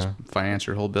 You Yeah. just finance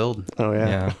your whole build. Oh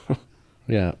yeah. Yeah.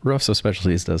 Yeah, Roughso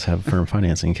Specialties does have firm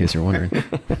financing, in case you're wondering.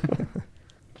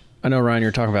 I know, Ryan,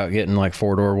 you're talking about getting like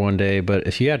 4-door one day, but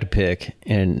if you had to pick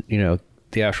and, you know,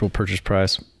 the actual purchase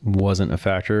price wasn't a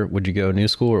factor, would you go new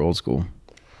school or old school?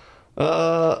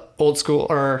 Old school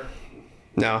or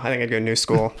no, I think I'd go new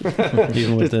school.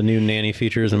 Even with the new nanny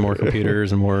features and more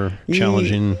computers and more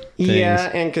challenging things.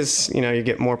 Yeah, and because, you know, you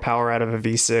get more power out of a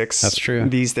V6. That's true.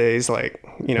 These days, like,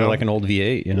 you know. Or like an old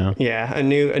V8, you know? Yeah, a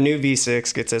new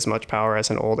V6 gets as much power as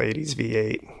an old 80s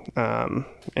V8.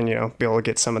 And, you know, be able to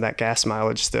get some of that gas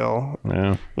mileage still.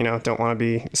 Yeah. You know, don't want to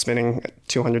be spending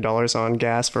 $200 on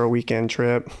gas for a weekend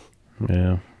trip.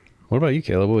 Yeah. What about you,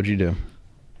 Caleb? What would you do?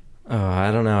 Oh,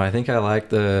 I don't know. I think I like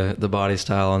the body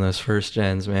style on those first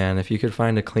gens, man. If you could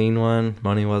find a clean one,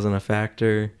 money wasn't a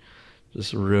factor,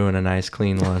 just ruin a nice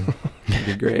clean one. It'd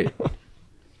be great.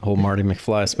 Whole Marty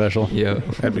McFly special. Yep.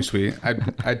 That'd be sweet.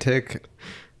 I'd take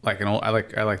like an old. I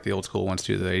like the old school ones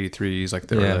too, the 83s, like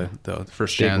Yeah. the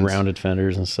first Big gens. rounded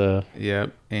fenders and stuff.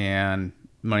 Yep. And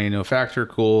money no factor,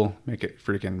 cool. Make it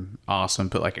freaking awesome.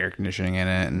 Put like air conditioning in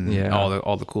it and Yeah.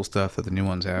 all the cool stuff that the new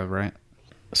ones have, right?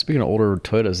 Speaking of older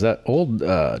Toyotas, that old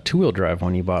two-wheel drive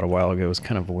one you bought a while ago was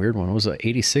kind of a weird one. It was a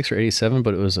 86 or 87,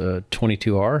 but it was a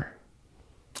 22R.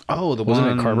 Oh, the Wasn't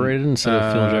one, it carbureted instead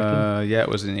of fuel injected? Yeah, it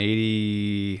was an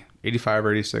 85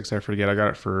 or 86. I forget. I got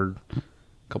it for a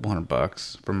couple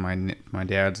 $100 from my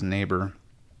dad's neighbor.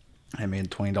 I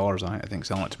made $20 on it, I think,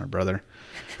 selling it to my brother.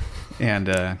 And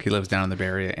he lives down in the Bay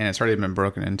Area, and it's already been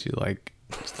broken into like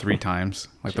 3 times.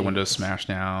 Like the windows smashed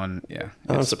now, and yeah.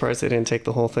 I'm surprised they didn't take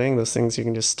the whole thing. Those things you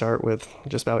can just start with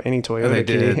just about any Toyota. They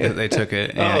did. key. They took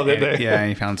it. Oh, did they? Yeah, and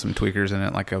he found some tweakers in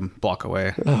it like a block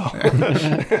away. Oh.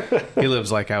 He lives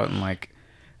like out in like,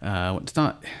 it's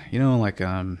not, like,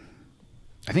 I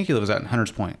think he lives out in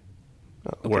Hunters Point,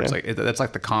 where it's like, that's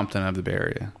like the Compton of the Bay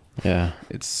Area. Yeah.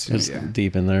 It's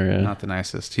deep in there, yeah. Not the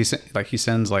nicest. He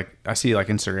sends like, I see like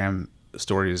Instagram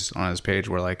stories on his page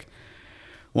where like,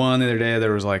 one the other day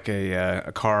there was like a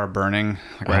car burning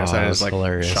like right outside his like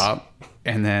hilarious. Shop,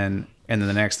 and then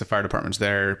the next the fire department's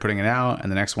there putting it out, and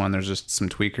the next one there's just some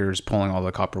tweakers pulling all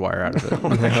the copper wire out of it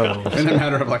in a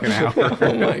matter of like an hour.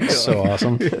 Oh my God. So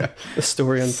awesome. Yeah. The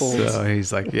story unfolds. So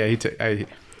he's like, yeah,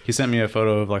 he sent me a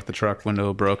photo of like the truck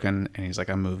window broken, and he's like,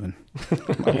 I'm moving.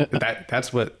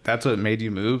 That's what made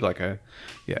you move.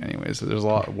 Anyways, there's a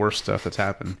lot worse stuff that's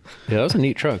happened. Yeah, that was a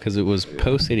neat truck because it was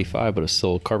post 85, but it's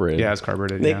still carbureted. Yeah, it's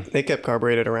carbureted. They kept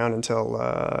carbureted around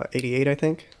until 88, I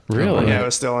think. Really? Yeah, it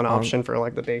was still an option for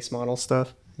like the base model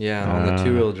stuff. Yeah, on the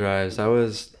two-wheel drives,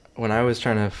 when I was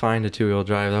trying to find a two-wheel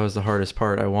drive, that was the hardest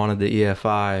part. I wanted the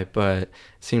EFI, but it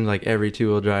seemed like every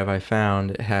two-wheel drive I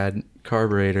found had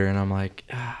carburetor, and I'm like,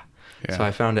 ah. Yeah. So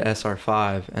I found a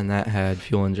SR5, and that had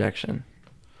fuel injection.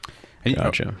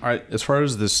 Gotcha. All right, as far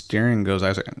as the steering goes, I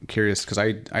was curious because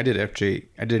I did an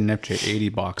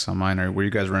FJ80 box on mine. Or were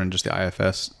you guys running just the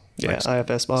IFS? Yeah,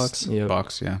 IFS box. Yep.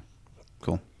 Box, yeah.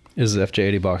 Cool. Is the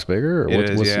FJ80 box bigger? Or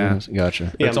what's yeah.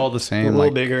 Gotcha. Yeah, it's all the same. A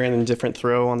little bigger and a different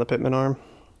throw on the pitman arm.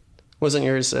 Wasn't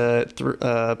yours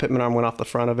pitman arm went off the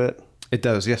front of it? It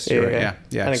does, yes. You're right.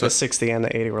 Yeah. I think the 60 and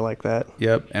the 80 were like that.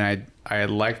 Yep, and I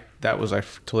liked that. I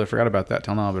totally forgot about that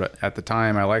till now, but at the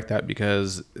time I liked that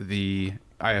because the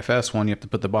IFS one, you have to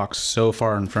put the box so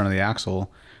far in front of the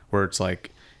axle where it's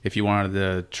like if you wanted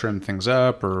to trim things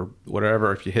up or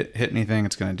whatever, if you hit anything,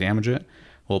 it's going to damage it.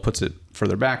 Well, it puts it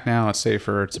further back now. It's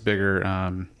safer. It's a bigger,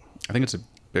 I think it's a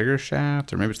bigger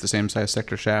shaft, or maybe it's the same size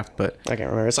sector shaft, but I can't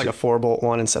remember. It's like a 4-bolt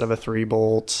one instead of a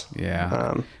 3-bolt.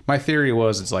 Yeah. My theory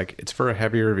was it's for a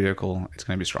heavier vehicle, it's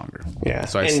going to be stronger. Yeah.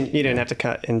 So you didn't have to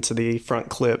cut into the front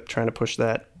clip trying to push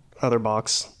that other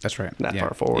box. That's right. That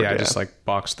far forward. Yeah, I just like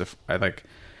boxed I think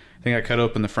I cut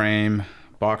open the frame,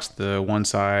 boxed the one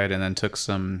side, and then took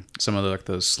some of the, like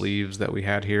those sleeves that we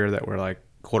had here that were like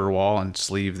quarter wall and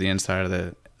sleeved the inside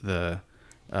of the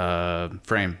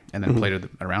frame, and then plated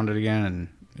around it again, and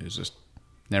it was just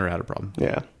never had a problem.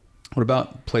 Yeah. What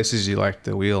about places you like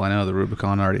the wheel? I know the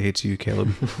Rubicon already hates you,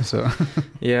 Caleb. So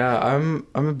yeah, I'm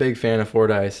a big fan of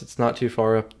Fordyce. It's not too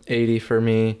far up 80 for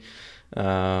me.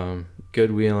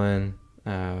 Good wheeling.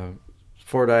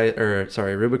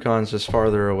 Rubicon's just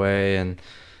farther away, and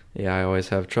yeah, I always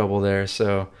have trouble there.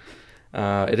 So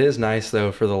it is nice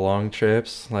though for the long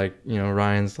trips, like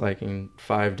Ryan's liking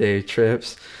 5-day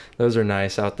trips. Those are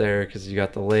nice out there because you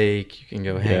got the lake. You can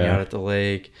go hang out at the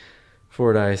lake.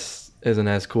 Fordyce isn't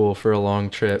as cool for a long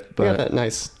trip, but we got that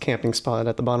nice camping spot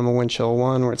at the bottom of Winchell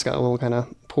 1 where it's got a little kind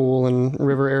of pool and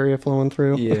river area flowing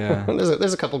through. Yeah.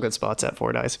 There's a couple good spots at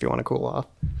Fordyce if you want to cool off.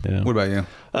 Yeah. What about you?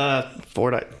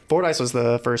 Fordyce was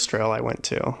the first trail I went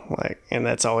to, and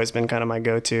that's always been kind of my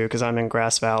go-to because I'm in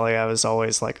Grass Valley. I was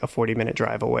always like a 40-minute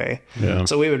drive away. Yeah.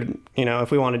 So we would, if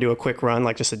we want to do a quick run,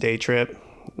 like just a day trip,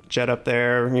 jet up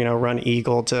there, run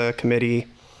Eagle to Committee,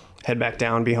 head back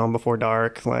down, be home before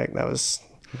dark. Like that was...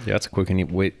 Yeah, it's a quick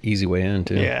and easy way in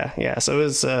too. Yeah. So it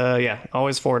was,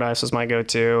 always Fordyce was my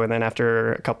go-to. And then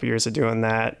after a couple years of doing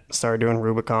that, started doing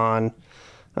Rubicon.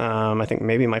 I think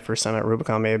maybe my first time at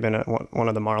Rubicon may have been at one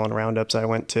of the Marlin Roundups I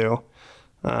went to.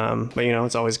 But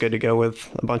it's always good to go with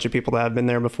a bunch of people that have been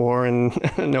there before and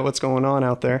know what's going on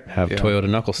out there. Have Toyota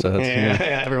knuckle studs.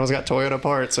 Yeah, everyone's got Toyota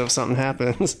parts, so if something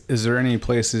happens. Is there any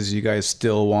places you guys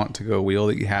still want to go wheel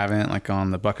that you haven't, like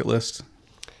on the bucket list?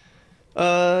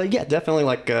 Yeah, definitely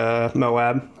like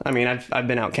Moab. I mean, I've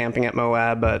been out camping at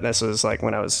Moab, but this was like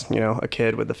when I was, a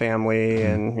kid with the family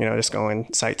and, just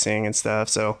going sightseeing and stuff.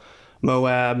 So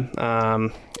Moab,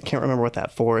 I can't remember what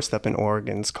that forest up in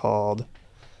Oregon's called.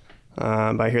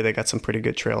 But I hear they got some pretty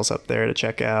good trails up there to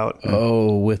check out.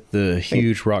 Oh, with the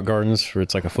huge rock gardens where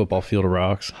it's like a football field of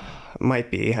rocks. Might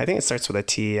be. I think it starts with a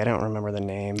T. I don't remember the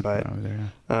name, but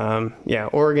yeah,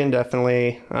 Oregon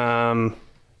definitely.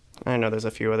 I know there's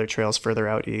a few other trails further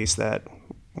out east that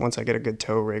once I get a good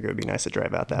tow rig, it would be nice to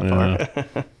drive out that Yeah.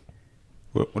 far.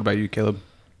 What about you, Caleb?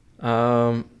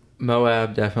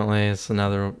 Moab definitely is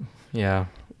another,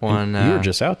 one. You were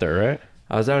just out there, right?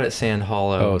 I was out at Sand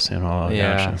Hollow. Oh, Sand Hollow.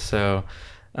 Yeah, Gotcha.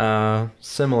 so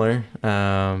similar,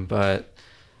 but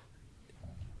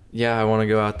yeah, I want to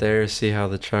go out there, see how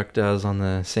the truck does on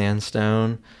the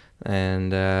sandstone,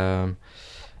 and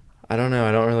I don't know.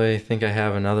 I don't really think I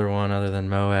have another one other than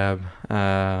Moab.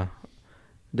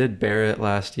 Did Barrett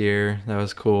last year. That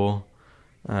was cool.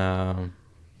 Yeah.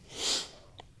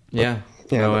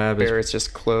 Yeah, Moab but is, Barrett's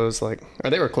just closed, or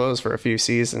they were closed for a few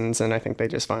seasons, and I think they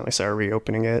just finally started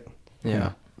reopening it.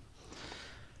 yeah.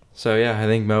 So yeah, I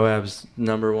think Moab's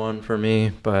number one for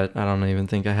me, but I don't even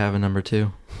think I have a number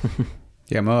two.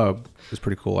 Yeah, Moab was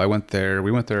pretty cool. We went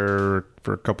there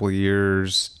for a couple of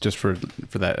years just for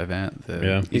that event, the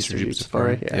Yeah. Easter Jeep Jeep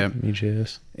Safari. Safari, yeah. Yep.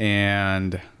 EJS.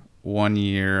 And one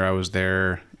year I was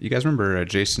there. You guys remember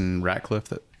Jason Ratcliffe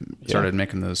that started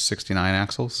making those 69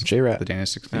 axles? J-Rat. The Dana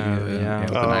 60. Oh, yeah. with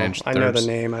the Oh, 9-inch I know the thirds.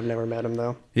 name. I've never met him,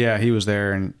 though. Yeah, he was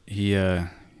there, and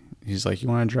he's like, "You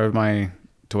want to drive my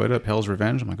Toyota up Hell's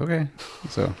Revenge?" I'm like, "Okay."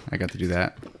 So I got to do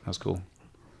that. That was cool.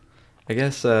 I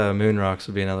guess Moon Rocks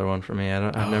would be another one for me.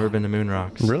 I've never been to Moon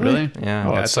Rocks. Really? Yeah.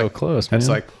 Oh, Yeah, it's it's so like- close, That's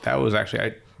man. like that was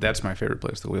actually that's my favorite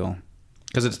place to wheel,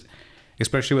 because it's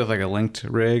especially with like a linked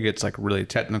rig. It's like really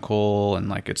technical, and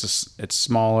like it's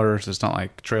smaller, so it's not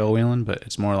like trail wheeling, but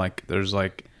it's more like there's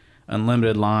like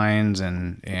unlimited lines,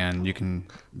 and you can.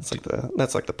 That's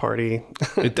like the party.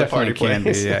 It the definitely can be,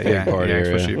 place. yeah, Big yeah, party yeah,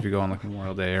 area. especially if you go on like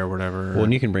Memorial Day or whatever. Well,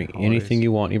 and you can bring anything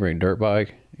you want. You bring a dirt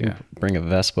bike. You Yeah. bring a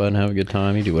Vespa and have a good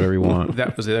time. You do whatever you want.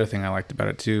 That was the other thing I liked about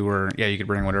it too, where you could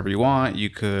bring whatever you want. You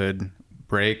could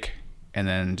break and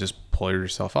then just pull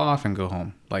yourself off and go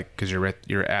home, like because you're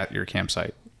at your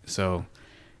campsite. So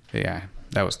yeah,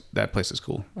 that place is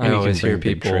cool. I And you always can hear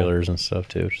bring big people. trailers and stuff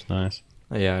too, which is nice.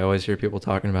 Yeah, I always hear people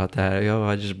talking about that. Oh,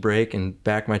 I just break and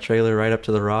back my trailer right up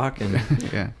to the rock and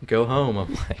Yeah. go home.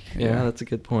 I'm like, yeah, that's a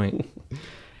good point.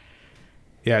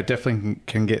 Yeah, it definitely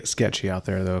can get sketchy out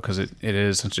there though, because it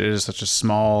is such a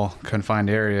small confined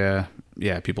area.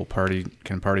 Yeah, people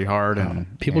can party hard,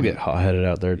 and People get hot headed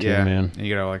out there too, yeah, man. and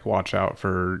you gotta like watch out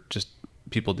for just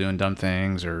people doing dumb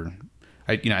things, or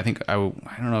I think I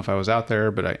don't know if I was out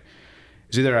there, but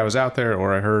it's either I was out there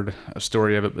or I heard a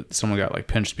story of it. But someone got like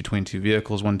pinched between two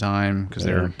vehicles one time because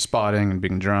they were spotting and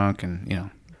being drunk,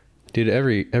 and Dude,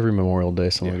 every Memorial Day,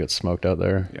 someone Yeah. gets smoked out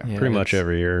there. Yeah. Yeah, Pretty much it's-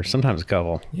 every year. Sometimes a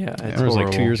couple. Yeah, it's There was like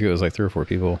 2 horrible. years ago, it was like 3 or 4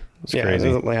 people. It's crazy.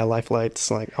 Life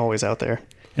Light's like always out there.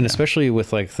 And especially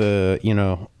with like the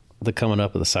coming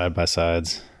up of the side by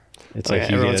sides. It's Oh, like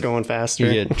yeah, everyone's going faster.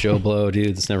 You get Joe Blow,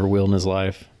 dude, that's never wheeled in his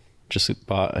life. Just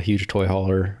bought a huge toy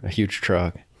hauler, a huge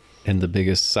truck, and the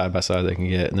biggest side by side they can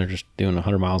get, and they're just doing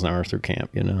 100 miles an hour through camp,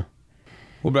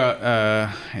 What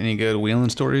about any good wheeling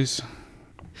stories?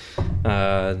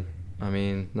 I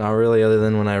mean, not really, other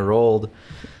than when I rolled.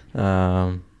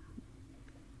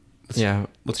 Yeah,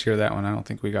 Let's hear that one. I don't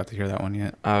think we got to hear that one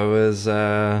yet. I was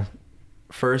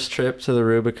first trip to the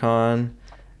Rubicon.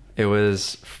 It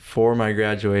was for my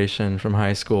graduation from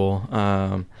high school.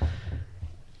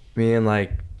 Me and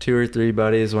like 2 or 3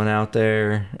 buddies went out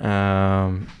there.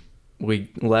 We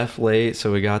left late,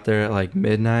 so we got there at like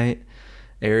midnight.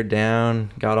 Aired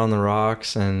down, got on the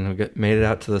rocks, and made it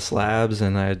out to the slabs.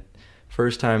 And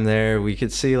first time there, we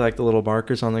could see like the little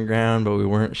markers on the ground, but we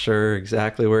weren't sure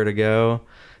exactly where to go.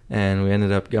 And we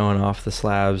ended up going off the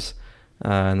slabs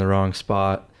in the wrong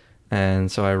spot.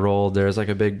 And so I rolled. There was like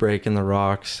a big break in the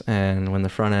rocks, and when the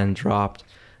front end dropped,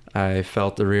 I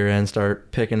felt the rear end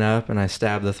start picking up, and I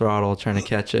stabbed the throttle trying to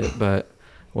catch it, but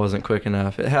wasn't quick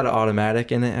enough. It had an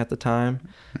automatic in it at the time,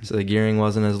 so the gearing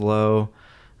wasn't as low.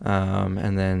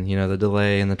 And then, the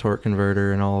delay and the torque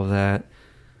converter and all of that.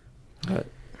 But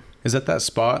Is that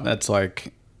spot that's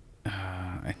like,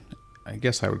 I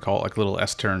guess I would call it like a little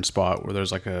S-turn spot where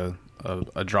there's like a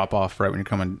drop off right when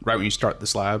you start the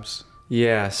slabs?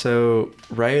 yeah, so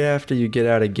right after you get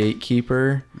out of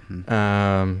Gatekeeper,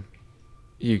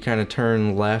 you kind of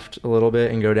turn left a little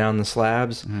bit and go down the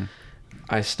slabs.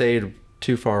 I stayed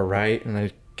too far right, and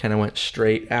I kind of went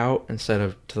straight out instead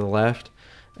of to the left.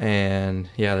 And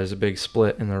yeah, there's a big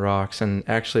split in the rocks. And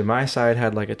actually, my side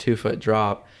had like a 2-foot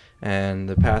drop, and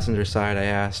the passenger side, I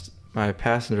asked my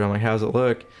passenger, I'm like, how's it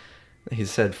look? He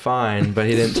said fine, but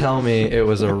he didn't tell me it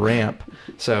was a ramp.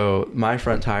 So my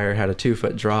front tire had a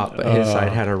 2-foot drop, but his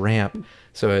side had a ramp.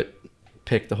 So it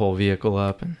picked the whole vehicle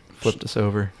up and flipped us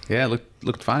over. Yeah, it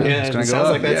looked fine. Yeah, It's it gonna sounds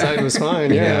go like up. that side was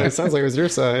fine. Yeah, it sounds like it was your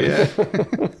side.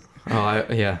 Yeah.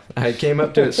 I came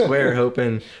up to it square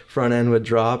hoping front end would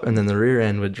drop and then the rear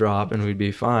end would drop and we'd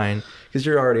be fine because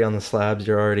you're already on the slabs,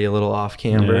 you're already a little off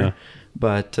camber. Yeah.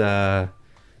 But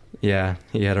yeah,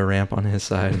 he had a ramp on his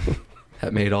side.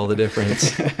 That made all the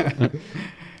difference. And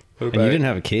you didn't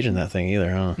have a cage in that thing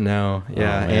either, huh? No,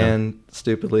 yeah, Oh, man. and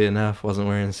stupidly enough, wasn't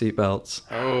wearing seatbelts.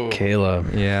 Oh,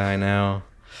 Caleb. Yeah, I know.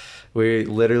 We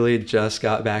literally just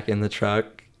got back in the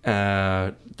truck.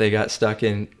 They got stuck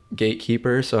in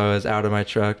gatekeeper, so I was out of my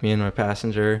truck. Me and my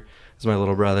passenger, is my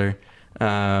little brother.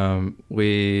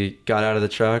 We got out of the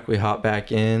truck. We hopped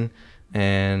back in,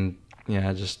 and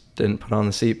yeah, just didn't put on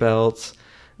the seatbelts.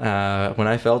 When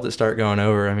I felt it start going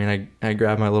over, I mean, I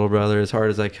grabbed my little brother as hard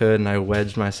as I could, and I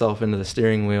wedged myself into the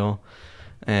steering wheel,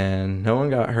 and no one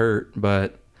got hurt,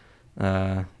 but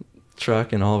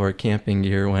truck and all of our camping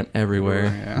gear went everywhere.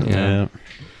 Yeah. Yeah.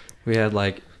 We had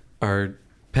like our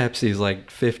Pepsi's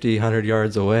like 50, 100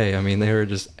 yards away. I mean, they were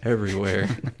just everywhere.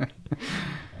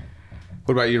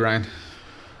 What about you, Ryan?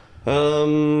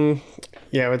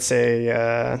 Yeah, I would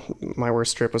say my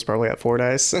worst trip was probably at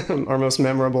Fordyce, our most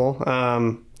memorable.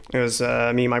 It was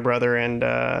me, my brother, and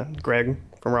Greg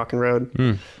from Rock and Road.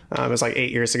 It was like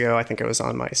 8 years ago. I think I was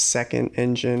on my second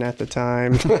engine at the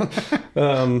time.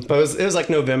 But it was like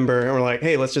November, and we're like,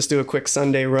 hey, let's just do a quick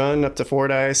Sunday run up to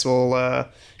Fordyce.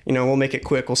 We'll make it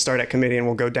quick. We'll start at Committee and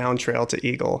we'll go down trail to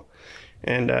Eagle.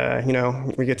 And,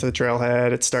 we get to the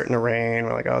trailhead, it's starting to rain.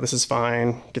 We're like, oh, this is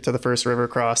fine. Get to the first river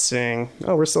crossing.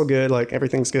 Oh, we're still good. Like,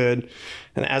 everything's good.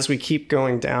 And as we keep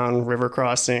going down river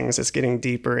crossings, it's getting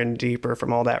deeper and deeper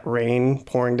from all that rain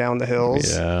pouring down the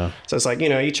hills. Yeah. So it's like,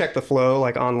 you check the flow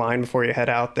like online before you head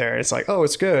out there. It's like, oh,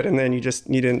 it's good. And then we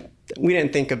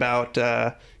didn't think about,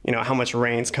 how much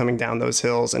rain's coming down those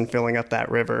hills and filling up that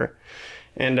river.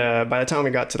 And by the time we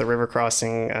got to the river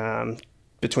crossing,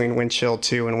 between Windshield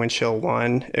 2 and Windshield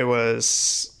 1, it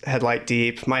was headlight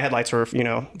deep. My headlights were,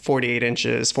 48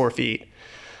 inches, 4 feet.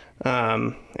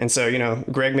 And so,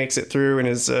 Greg makes it through in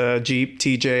his Jeep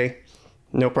TJ,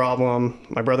 no problem.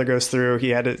 My brother goes through.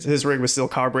 His rig was still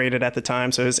carbureted at the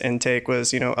time, so his intake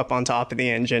was, up on top of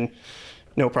the engine,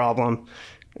 no problem.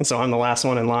 And so I'm the last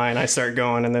one in line. I start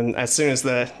going, and then as soon as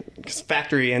the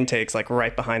factory intake's like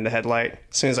right behind the headlight,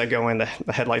 as soon as I go in, the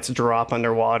headlights drop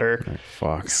underwater.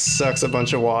 Fuck. Sucks a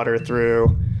bunch of water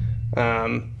through.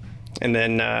 And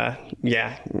then,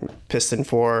 piston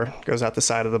 4 goes out the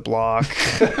side of the block.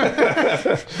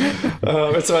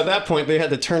 And so at that point, they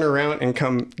had to turn around and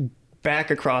come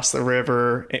back across the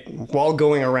river while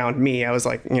going around me. I was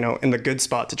like, in the good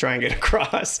spot to try and get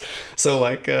across. So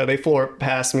like they floor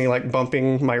past me, like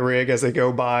bumping my rig as they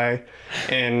go by.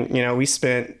 And, we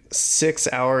spent 6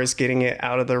 hours getting it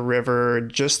out of the river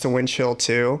just to Windshield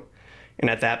 2.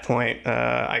 And at that point,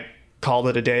 I called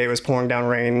it a day. It was pouring down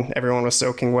rain. Everyone was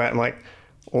soaking wet. I'm like,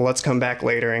 well, let's come back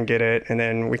later and get it. And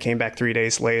then we came back 3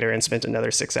 days later and spent another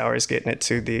 6 hours getting it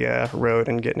to the road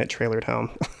and getting it trailered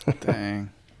home. Dang.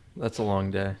 That's a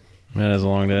long day. That is a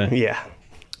long day. Yeah.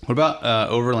 What about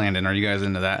overlanding? Are you guys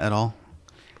into that at all?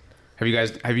 Have you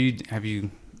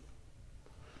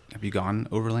gone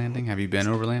overlanding? Have you been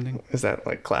overlanding? Is that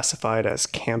like classified as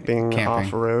camping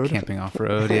off-road? Camping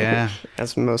off-road, yeah.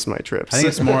 That's most of my trips. I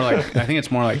think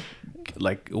it's more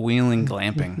like wheeling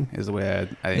glamping is the way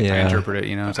I interpret it.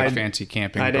 It's like fancy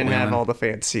camping. I but didn't have wheeling. all the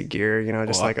fancy gear,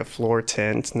 just like a floor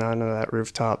tent, none of that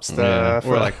rooftop stuff.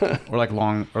 Yeah.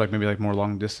 Or maybe more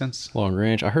long distance. Long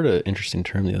range. I heard an interesting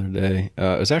term the other day.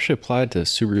 It was actually applied to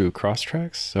Subaru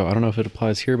Crosstracks. So I don't know if it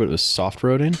applies here, but it was soft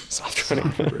roading. Soft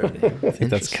roading. I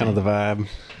think that's kind of the vibe.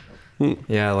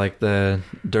 Yeah, like the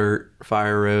dirt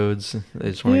fire roads. They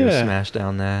just want to go smash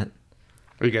down that.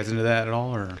 Are you guys into that at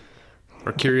all, or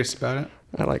curious about it?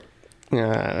 I like,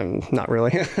 not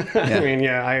really. I mean,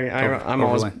 I'm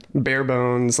always bare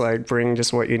bones, like bring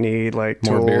just what you need, like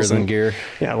More tools beer than and gear.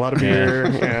 Yeah, a lot of beer.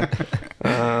 Yeah.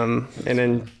 And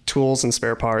then tools and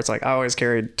spare parts. Like I always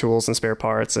carried tools and spare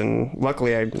parts, and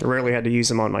luckily I rarely had to use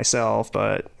them on myself.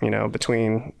 But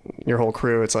between your whole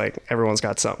crew, it's like everyone's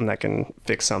got something that can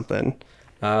fix something.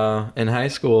 In high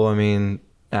school, I mean,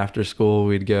 after school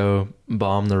we'd go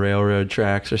bomb the railroad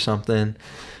tracks or something.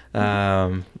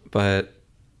 But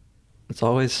it's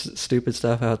always stupid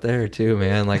stuff out there too,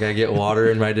 man. Like I get water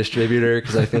in my distributor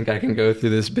because I think I can go through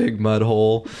this big mud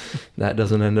hole. That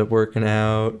doesn't end up working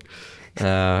out.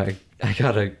 I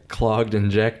got a clogged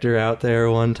injector out there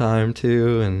one time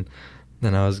too, and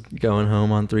then I was going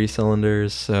home on 3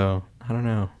 cylinders. So I don't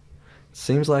know.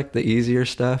 Seems like the easier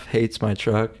stuff hates my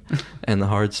truck, and the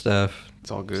hard stuff, it's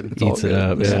all good. Eats it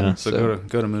up. Yeah. So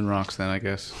go to Moon Rocks then, I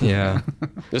guess. Yeah.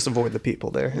 Just avoid the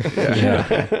people there.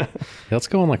 Yeah. Let's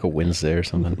go on like a Wednesday or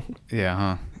something. Yeah,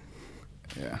 huh?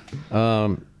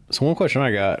 Yeah. So one question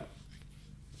I got,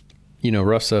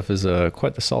 Rough Stuff is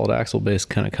quite the solid axle based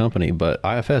kind of company, but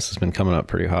IFS has been coming up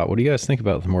pretty hot. What do you guys think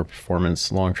about the more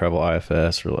performance long travel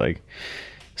IFS, or like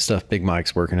stuff Big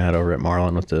Mike's working at over at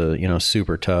Marlin with the,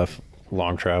 super tough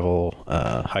long travel,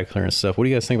 high clearance stuff? What do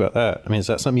you guys think about that? I mean, is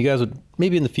that something you guys would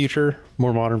maybe in the future,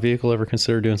 more modern vehicle, ever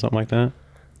consider doing something like that?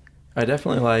 I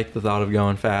definitely like the thought of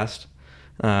going fast.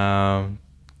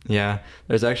 Yeah,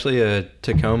 there's actually a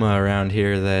Tacoma around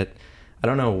here that I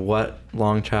don't know what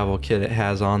long travel kit it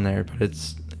has on there, but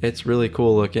it's really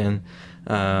cool looking.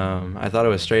 I thought it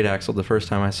was straight axle the first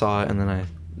time I saw it, and then I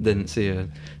didn't see a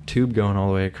tube going all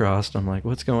the way across. I'm like,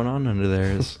 what's going on under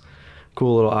there? It's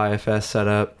cool little IFS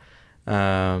setup.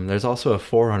 There's also a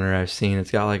 400 I've seen.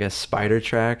 It's got like a Spider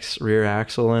Tracks rear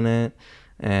axle in it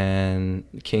and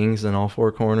Kings in all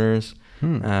four corners.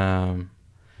 So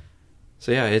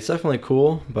yeah, it's definitely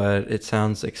cool, but it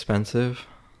sounds expensive.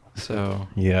 So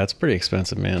yeah, it's pretty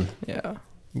expensive, man. Yeah,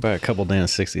 buy a couple Dan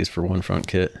 60s for one front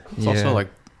kit. It's also like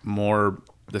more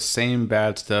the same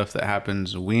bad stuff that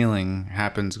happens wheeling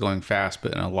happens going fast,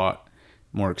 but in a lot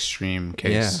more extreme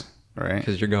case. Right,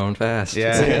 because you're going fast.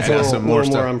 Yeah, it's a little more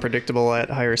unpredictable at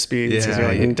higher speeds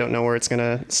because you don't know where it's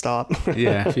gonna stop.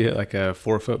 Yeah, if you hit like a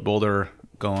 4-foot boulder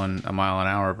going a mile an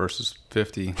hour versus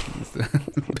 50,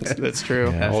 that's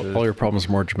true. Yeah, all your problems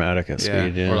are more dramatic at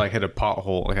speed. Yeah. Or like hit a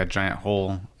pothole, like a giant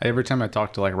hole. Every time I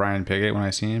talk to like Ryan Piggott when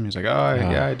I see him, he's like, "Oh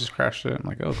yeah, I just crashed it." I'm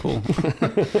like, "Oh cool."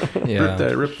 Yeah,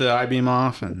 rip the I-beam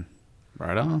off and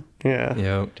right on. Yeah.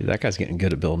 Yep. Dude, that guy's getting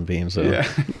good at building beams. So. Yeah.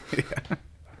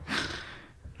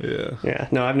 Yeah.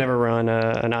 No, I've never run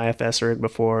an IFS rig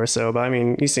before. So, but I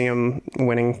mean, you see him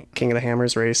winning King of the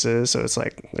Hammers races. So it's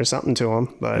like, there's something to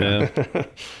him, but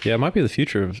yeah, it might be the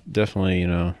future of definitely,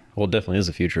 well, it definitely is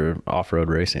the future of off-road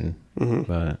racing. Mm-hmm.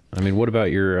 But I mean, what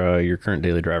about your current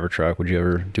daily driver truck? Would you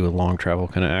ever do a long travel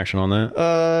kind of action on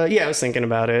that? Yeah, I was thinking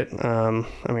about it. I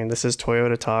mean, this is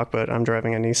Toyota talk, but I'm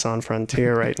driving a Nissan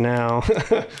Frontier right now.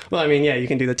 Well, I mean, yeah, you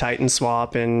can do the Titan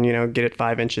swap and, get it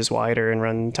 5 inches wider and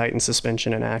run Titan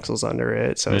suspension and axles under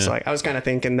it. So it's like, I was kind of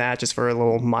thinking that just for a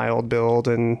little mild build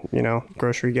and,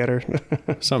 grocery getter.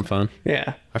 Something fun.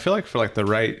 Yeah. I feel like for like the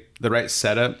right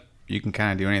setup, you can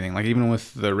kind of do anything. Like even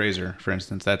with the Razor, for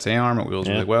instance, that's A-arm. It wheels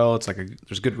really well. It's like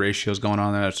there's good ratios going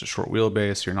on there. It's a short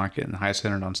wheelbase. So you're not getting high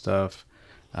centered on stuff.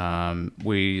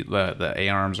 The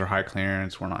A-arms are high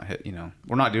clearance. We're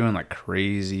not doing like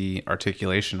crazy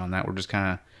articulation on that. We're just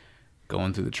kind of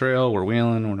going through the trail. We're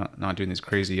wheeling. We're not doing these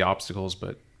crazy obstacles,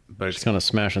 but it's just kind of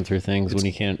smashing through things when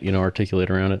you can't, articulate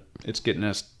around it. It's getting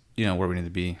us, where we need to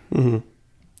be. Mm-hmm.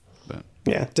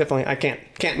 Yeah, definitely. I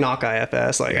can't knock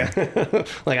IFS.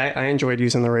 Like, I enjoyed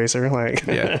using the Razor. Like,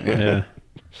 yeah.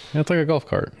 It's like a golf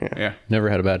cart. Yeah. Never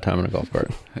had a bad time in a golf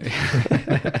cart.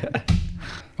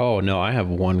 Oh no, I have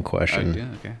one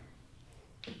question. Okay.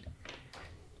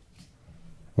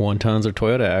 1 tons or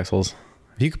Toyota axles.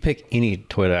 If you could pick any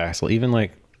Toyota axle, even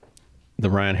like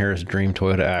the Ryan Harris Dream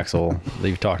Toyota axle that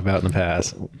you've talked about in the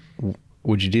past,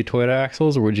 would you do Toyota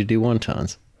axles or would you do 1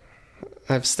 tons?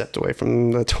 I've stepped away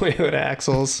from the Toyota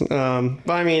axles. But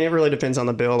I mean, it really depends on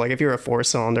the build. Like if you're a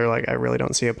 4-cylinder, like I really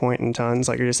don't see a point in tons.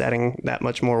 Like you're just adding that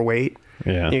much more weight.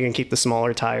 Yeah. You can keep the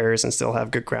smaller tires and still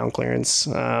have good ground clearance.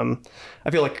 I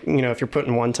feel like, if you're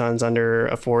putting 1 tons under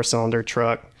a 4-cylinder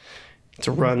truck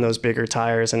to run those bigger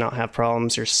tires and not have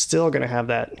problems, you're still going to have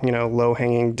that, low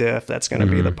hanging diff. That's going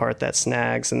to be the part that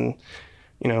snags. And,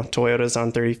 Toyotas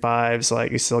on 35s,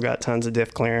 like you still got tons of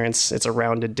diff clearance. It's a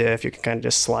rounded diff. You can kind of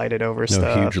just slide it over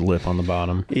stuff. No huge lip on the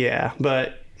bottom. Yeah,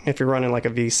 but if you're running like a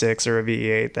V6 or a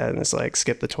V8, then it's like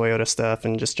skip the Toyota stuff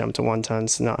and just jump to 1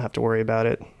 tons and not have to worry about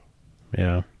it.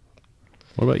 Yeah.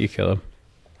 What about you, Caleb?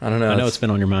 I don't know. I know it's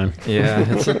been on your mind.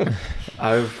 Yeah,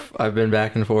 I've been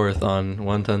back and forth on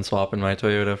 1 ton swap in my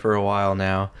Toyota for a while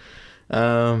now.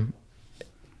 I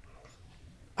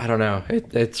don't know.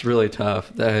 It's really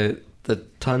tough. The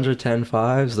tons are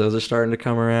 10.5s. Those are starting to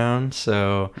come around.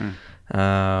 So,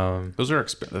 those are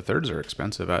the thirds are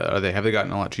expensive. Have they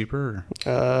gotten a lot cheaper?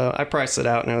 I priced it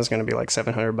out and it was going to be like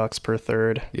 $700 per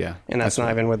third. Yeah, and that's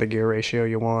not even with the gear ratio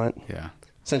you want. Yeah,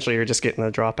 essentially you're just getting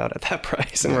the dropout at that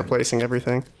price and replacing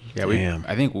everything. Yeah,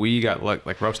 I think we got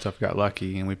like Rough Stuff got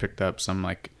lucky and we picked up some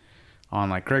like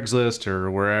on like Craigslist or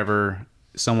wherever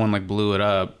someone like blew it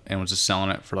up and was just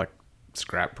selling it for like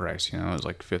scrap price. It was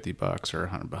like $50 or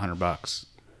 $100,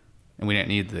 and we didn't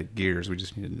need the gears. We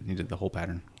just needed the whole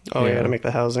pattern. Oh yeah, to make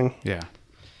the housing. Yeah.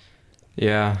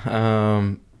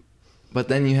 But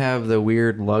then you have the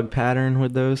weird lug pattern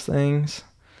with those things.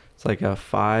 It's like a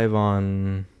 5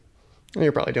 on.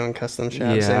 You're probably doing custom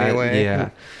shafts anyway. Yeah.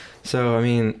 So I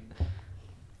mean,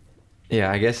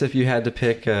 Yeah, I guess if you had to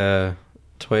pick a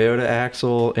Toyota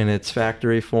axle in its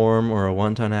factory form or a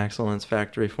 1-ton axle in its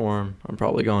factory form, I'm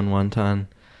probably going 1-ton.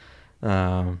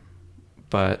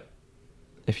 But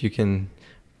if you can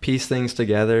piece things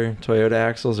together, Toyota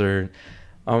axles are...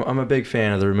 I'm a big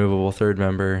fan of the removable third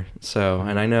member. So,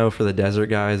 and I know for the desert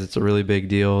guys, it's a really big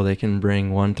deal. They can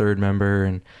bring one third member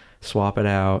and swap it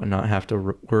out and not have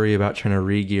to worry about trying to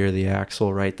re-gear the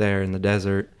axle right there in the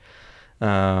desert.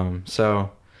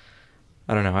 So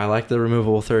I don't know. I like the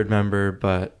removable third member,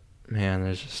 but man,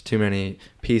 there's just too many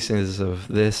pieces of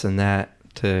this and that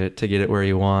to get it where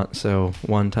you want. So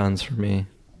 1 tons for me.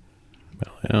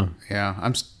 Well, yeah.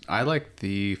 Yeah, I like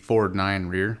the Ford 9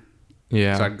 rear.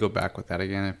 Yeah. So I'd go back with that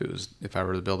again if I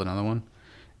were to build another one.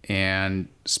 And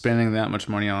spending that much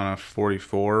money on a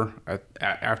 44,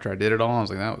 after I did it all, I was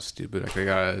like, that was stupid. I could have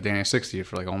got a Daniel 60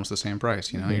 for like almost the same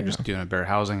price. You know, you're just doing a bare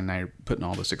housing and now you're putting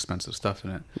all this expensive stuff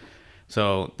in it.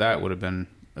 So that would have been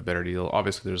a better deal.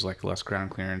 Obviously, there's like less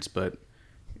ground clearance, but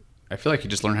I feel like you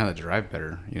just learn how to drive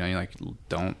better. You know, you like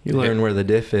you learn where the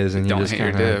diff is and you don't just hit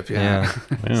your kinda, diff. Yeah.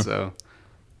 Yeah. So,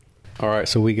 all right,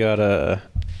 so we got a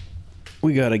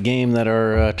game that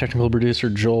our technical producer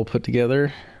Joel put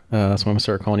together. That's why I'm gonna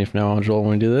start calling you from now on, Joel,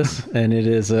 when we do this. And it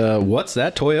is what's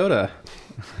that Toyota?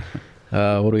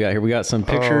 What do we got here? We got some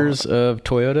pictures of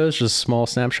Toyotas, just a small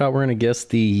snapshot. We're gonna guess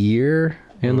the year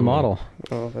and the model.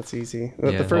 Oh, that's easy.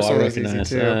 Yeah. The first I one was easy recognize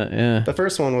too. that, yeah. The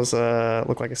first one was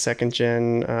looked like a second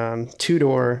gen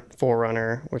 2-door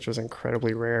 4Runner, which was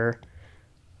incredibly rare.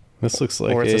 This looks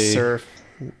like Or it's a Surf,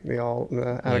 the out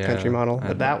of country model.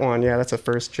 But that one, that's a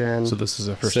first gen. so this is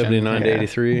a first 79 to Yeah.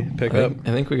 83 pickup.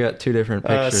 I think we got two different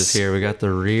pictures here. We got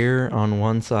the rear on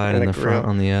one side and the front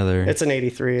on the other. It's an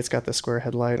 83. It's got the square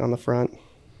headlight on the front.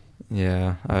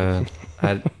 Yeah. I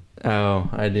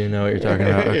do know what you're talking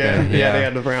about. Okay. yeah, they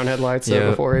had the brown headlights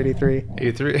before 83.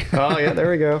 83. Oh, yeah, there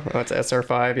we go. Oh, it's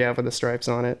SR5, with the stripes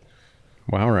on it.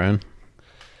 Wow, Ryan.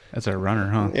 That's a runner,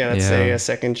 huh? Yeah, that's a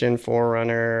second gen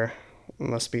 4Runner.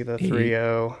 Must be the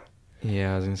 3.0.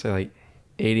 Yeah, I was going to say like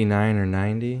 89 or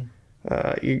 90.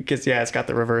 It's got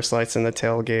the reverse lights in the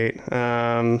tailgate.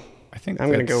 I think I'm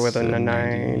going to go that's with a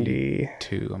 90.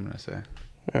 92, I'm going to say.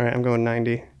 All right, I'm going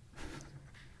 90.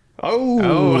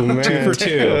 Oh, man. 2 for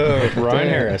 2. Ryan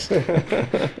Harris.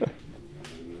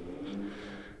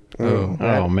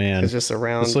 Oh man, it's just a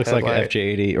round. This looks headlight. like a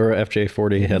FJ80 or a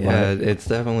FJ40 headlight. Yeah, it's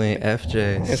definitely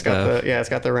FJ It's stuff.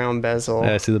 got the round bezel.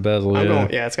 I see the bezel.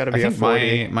 It's got to be I a think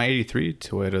 40. my 83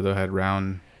 Toyota, though, had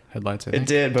round headlights, I think. It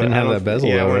did, but Didn't I have don't- that bezel,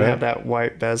 Yeah, though, it wouldn't right? have that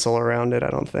white bezel around it. I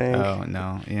don't think. Oh,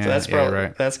 no. Yeah, So that's yeah, probably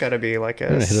right. that's got to be like You're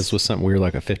gonna hit us with something weird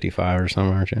like a 55 or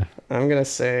something, aren't you? I'm gonna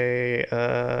say.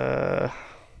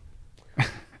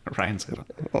 Ryan's good.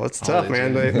 Well, it's All tough, these,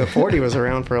 man. yeah. The 40 was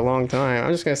around for a long time.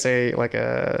 I'm just gonna say like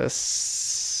a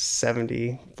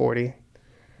 70, 40.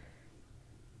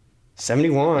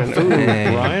 71. Ooh.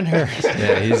 Dang. Ryan Harris.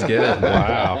 Yeah, he's good.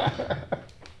 Wow.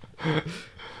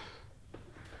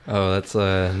 Oh, that's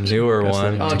a newer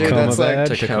one. Oh, dude, Tacoma that's like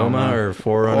badge? Tacoma or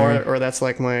 4Runner. or that's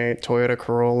like my Toyota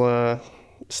Corolla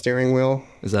steering wheel.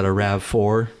 Is that a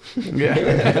RAV4?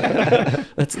 Yeah.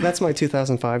 That's my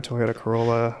 2005 Toyota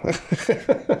Corolla.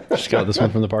 Just got this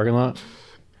one from the parking lot.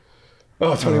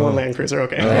 Oh, 21 Land Cruiser.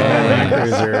 Okay.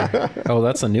 Land Cruiser. Oh,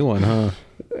 that's a new one, huh?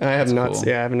 I have not. cool.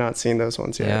 Yeah, I have not seen those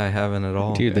ones yet. Yeah, I haven't at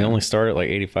all. Dude, they only start at like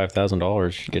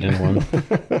 $85,000. Get in one.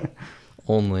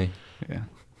 Only. Yeah.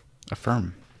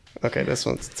 Affirm. Okay, this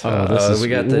one's Oh, tough. this is- We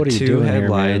got the what are you two doing here, man?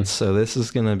 headlights, so this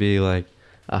is gonna be like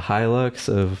a Hilux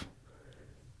of.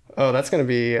 Oh, that's gonna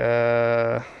be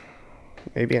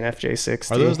maybe an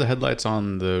FJ60. Are those the headlights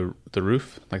on the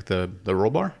roof? Like the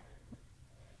roll bar?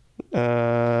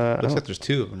 Looks like there's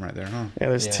two of them right there, huh? Yeah,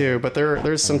 there's two, but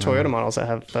there's some Toyota models that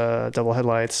have double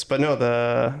headlights. But no,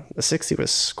 the 60 was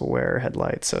square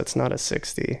headlights, so it's not a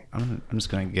 60. I'm just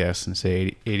going to guess and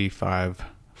say 85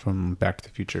 from Back to the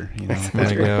Future. You know,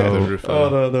 gonna go- the roof.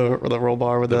 Oh, the roll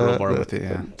bar with the roll bar with it,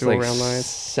 yeah. It's dual like round lights.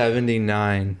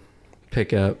 79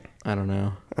 pickup. I don't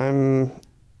know. I'm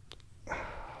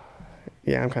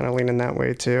kind of leaning that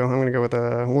way too. I'm gonna go with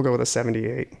we'll go with a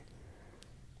 78.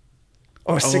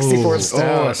 Oh, 64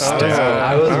 stout. stout.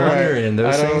 I was all right. wondering.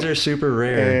 Those I don't- things are super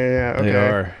Yeah, rare. yeah, okay. They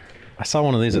are. I saw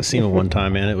one of these at SEMA one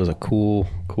time, man. It was a cool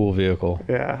vehicle.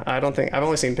 Yeah, I've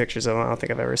only seen pictures of them. I don't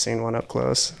think I've ever seen one up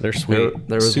close. They're sweet.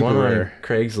 There was Super one rare. on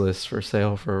Craigslist for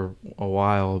sale for a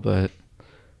while, but it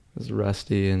was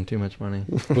rusty and too much money.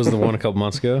 Was the one a couple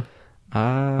months ago?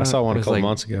 I saw one a couple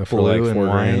months ago for like blue and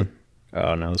 $4,000.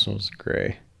 Oh no, this one was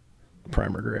gray,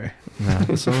 primer gray. No,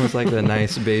 this one was like the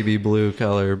nice baby blue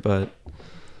color, but it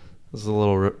was a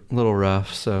little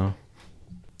rough. So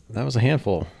That was a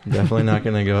handful. Definitely not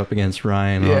going to go up against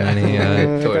Ryan on any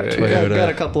Toyota. Got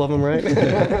a couple of them, right?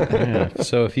 Yeah.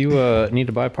 So if you need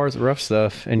to buy parts of Rough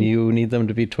Stuff and you need them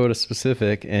to be Toyota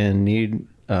specific and need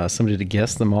somebody to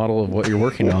guess the model of what you're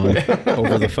working on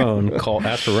over the phone,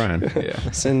 ask for Ryan.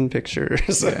 Yeah. Send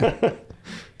pictures. Yeah.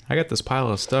 I got this pile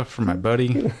of stuff for my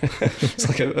buddy. It's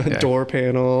like a door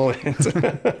panel. I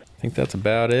think that's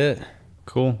about it.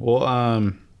 Cool.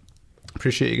 Well,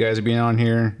 appreciate you guys being on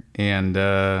here, and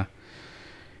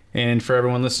for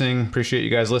everyone listening, appreciate you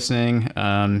guys listening.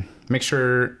 Make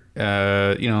sure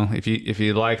if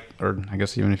you like, or I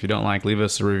guess even if you don't like, leave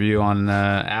us a review on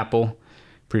Apple.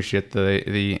 Appreciate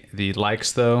the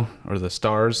likes though, or the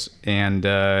stars, and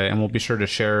we'll be sure to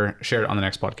share it on the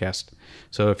next podcast.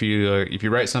 So if you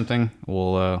write something,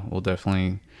 we'll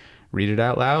definitely read it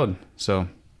out loud. So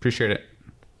appreciate it.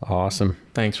 Awesome.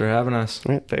 Thanks for having us.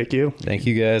 Thank you. Thank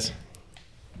you guys.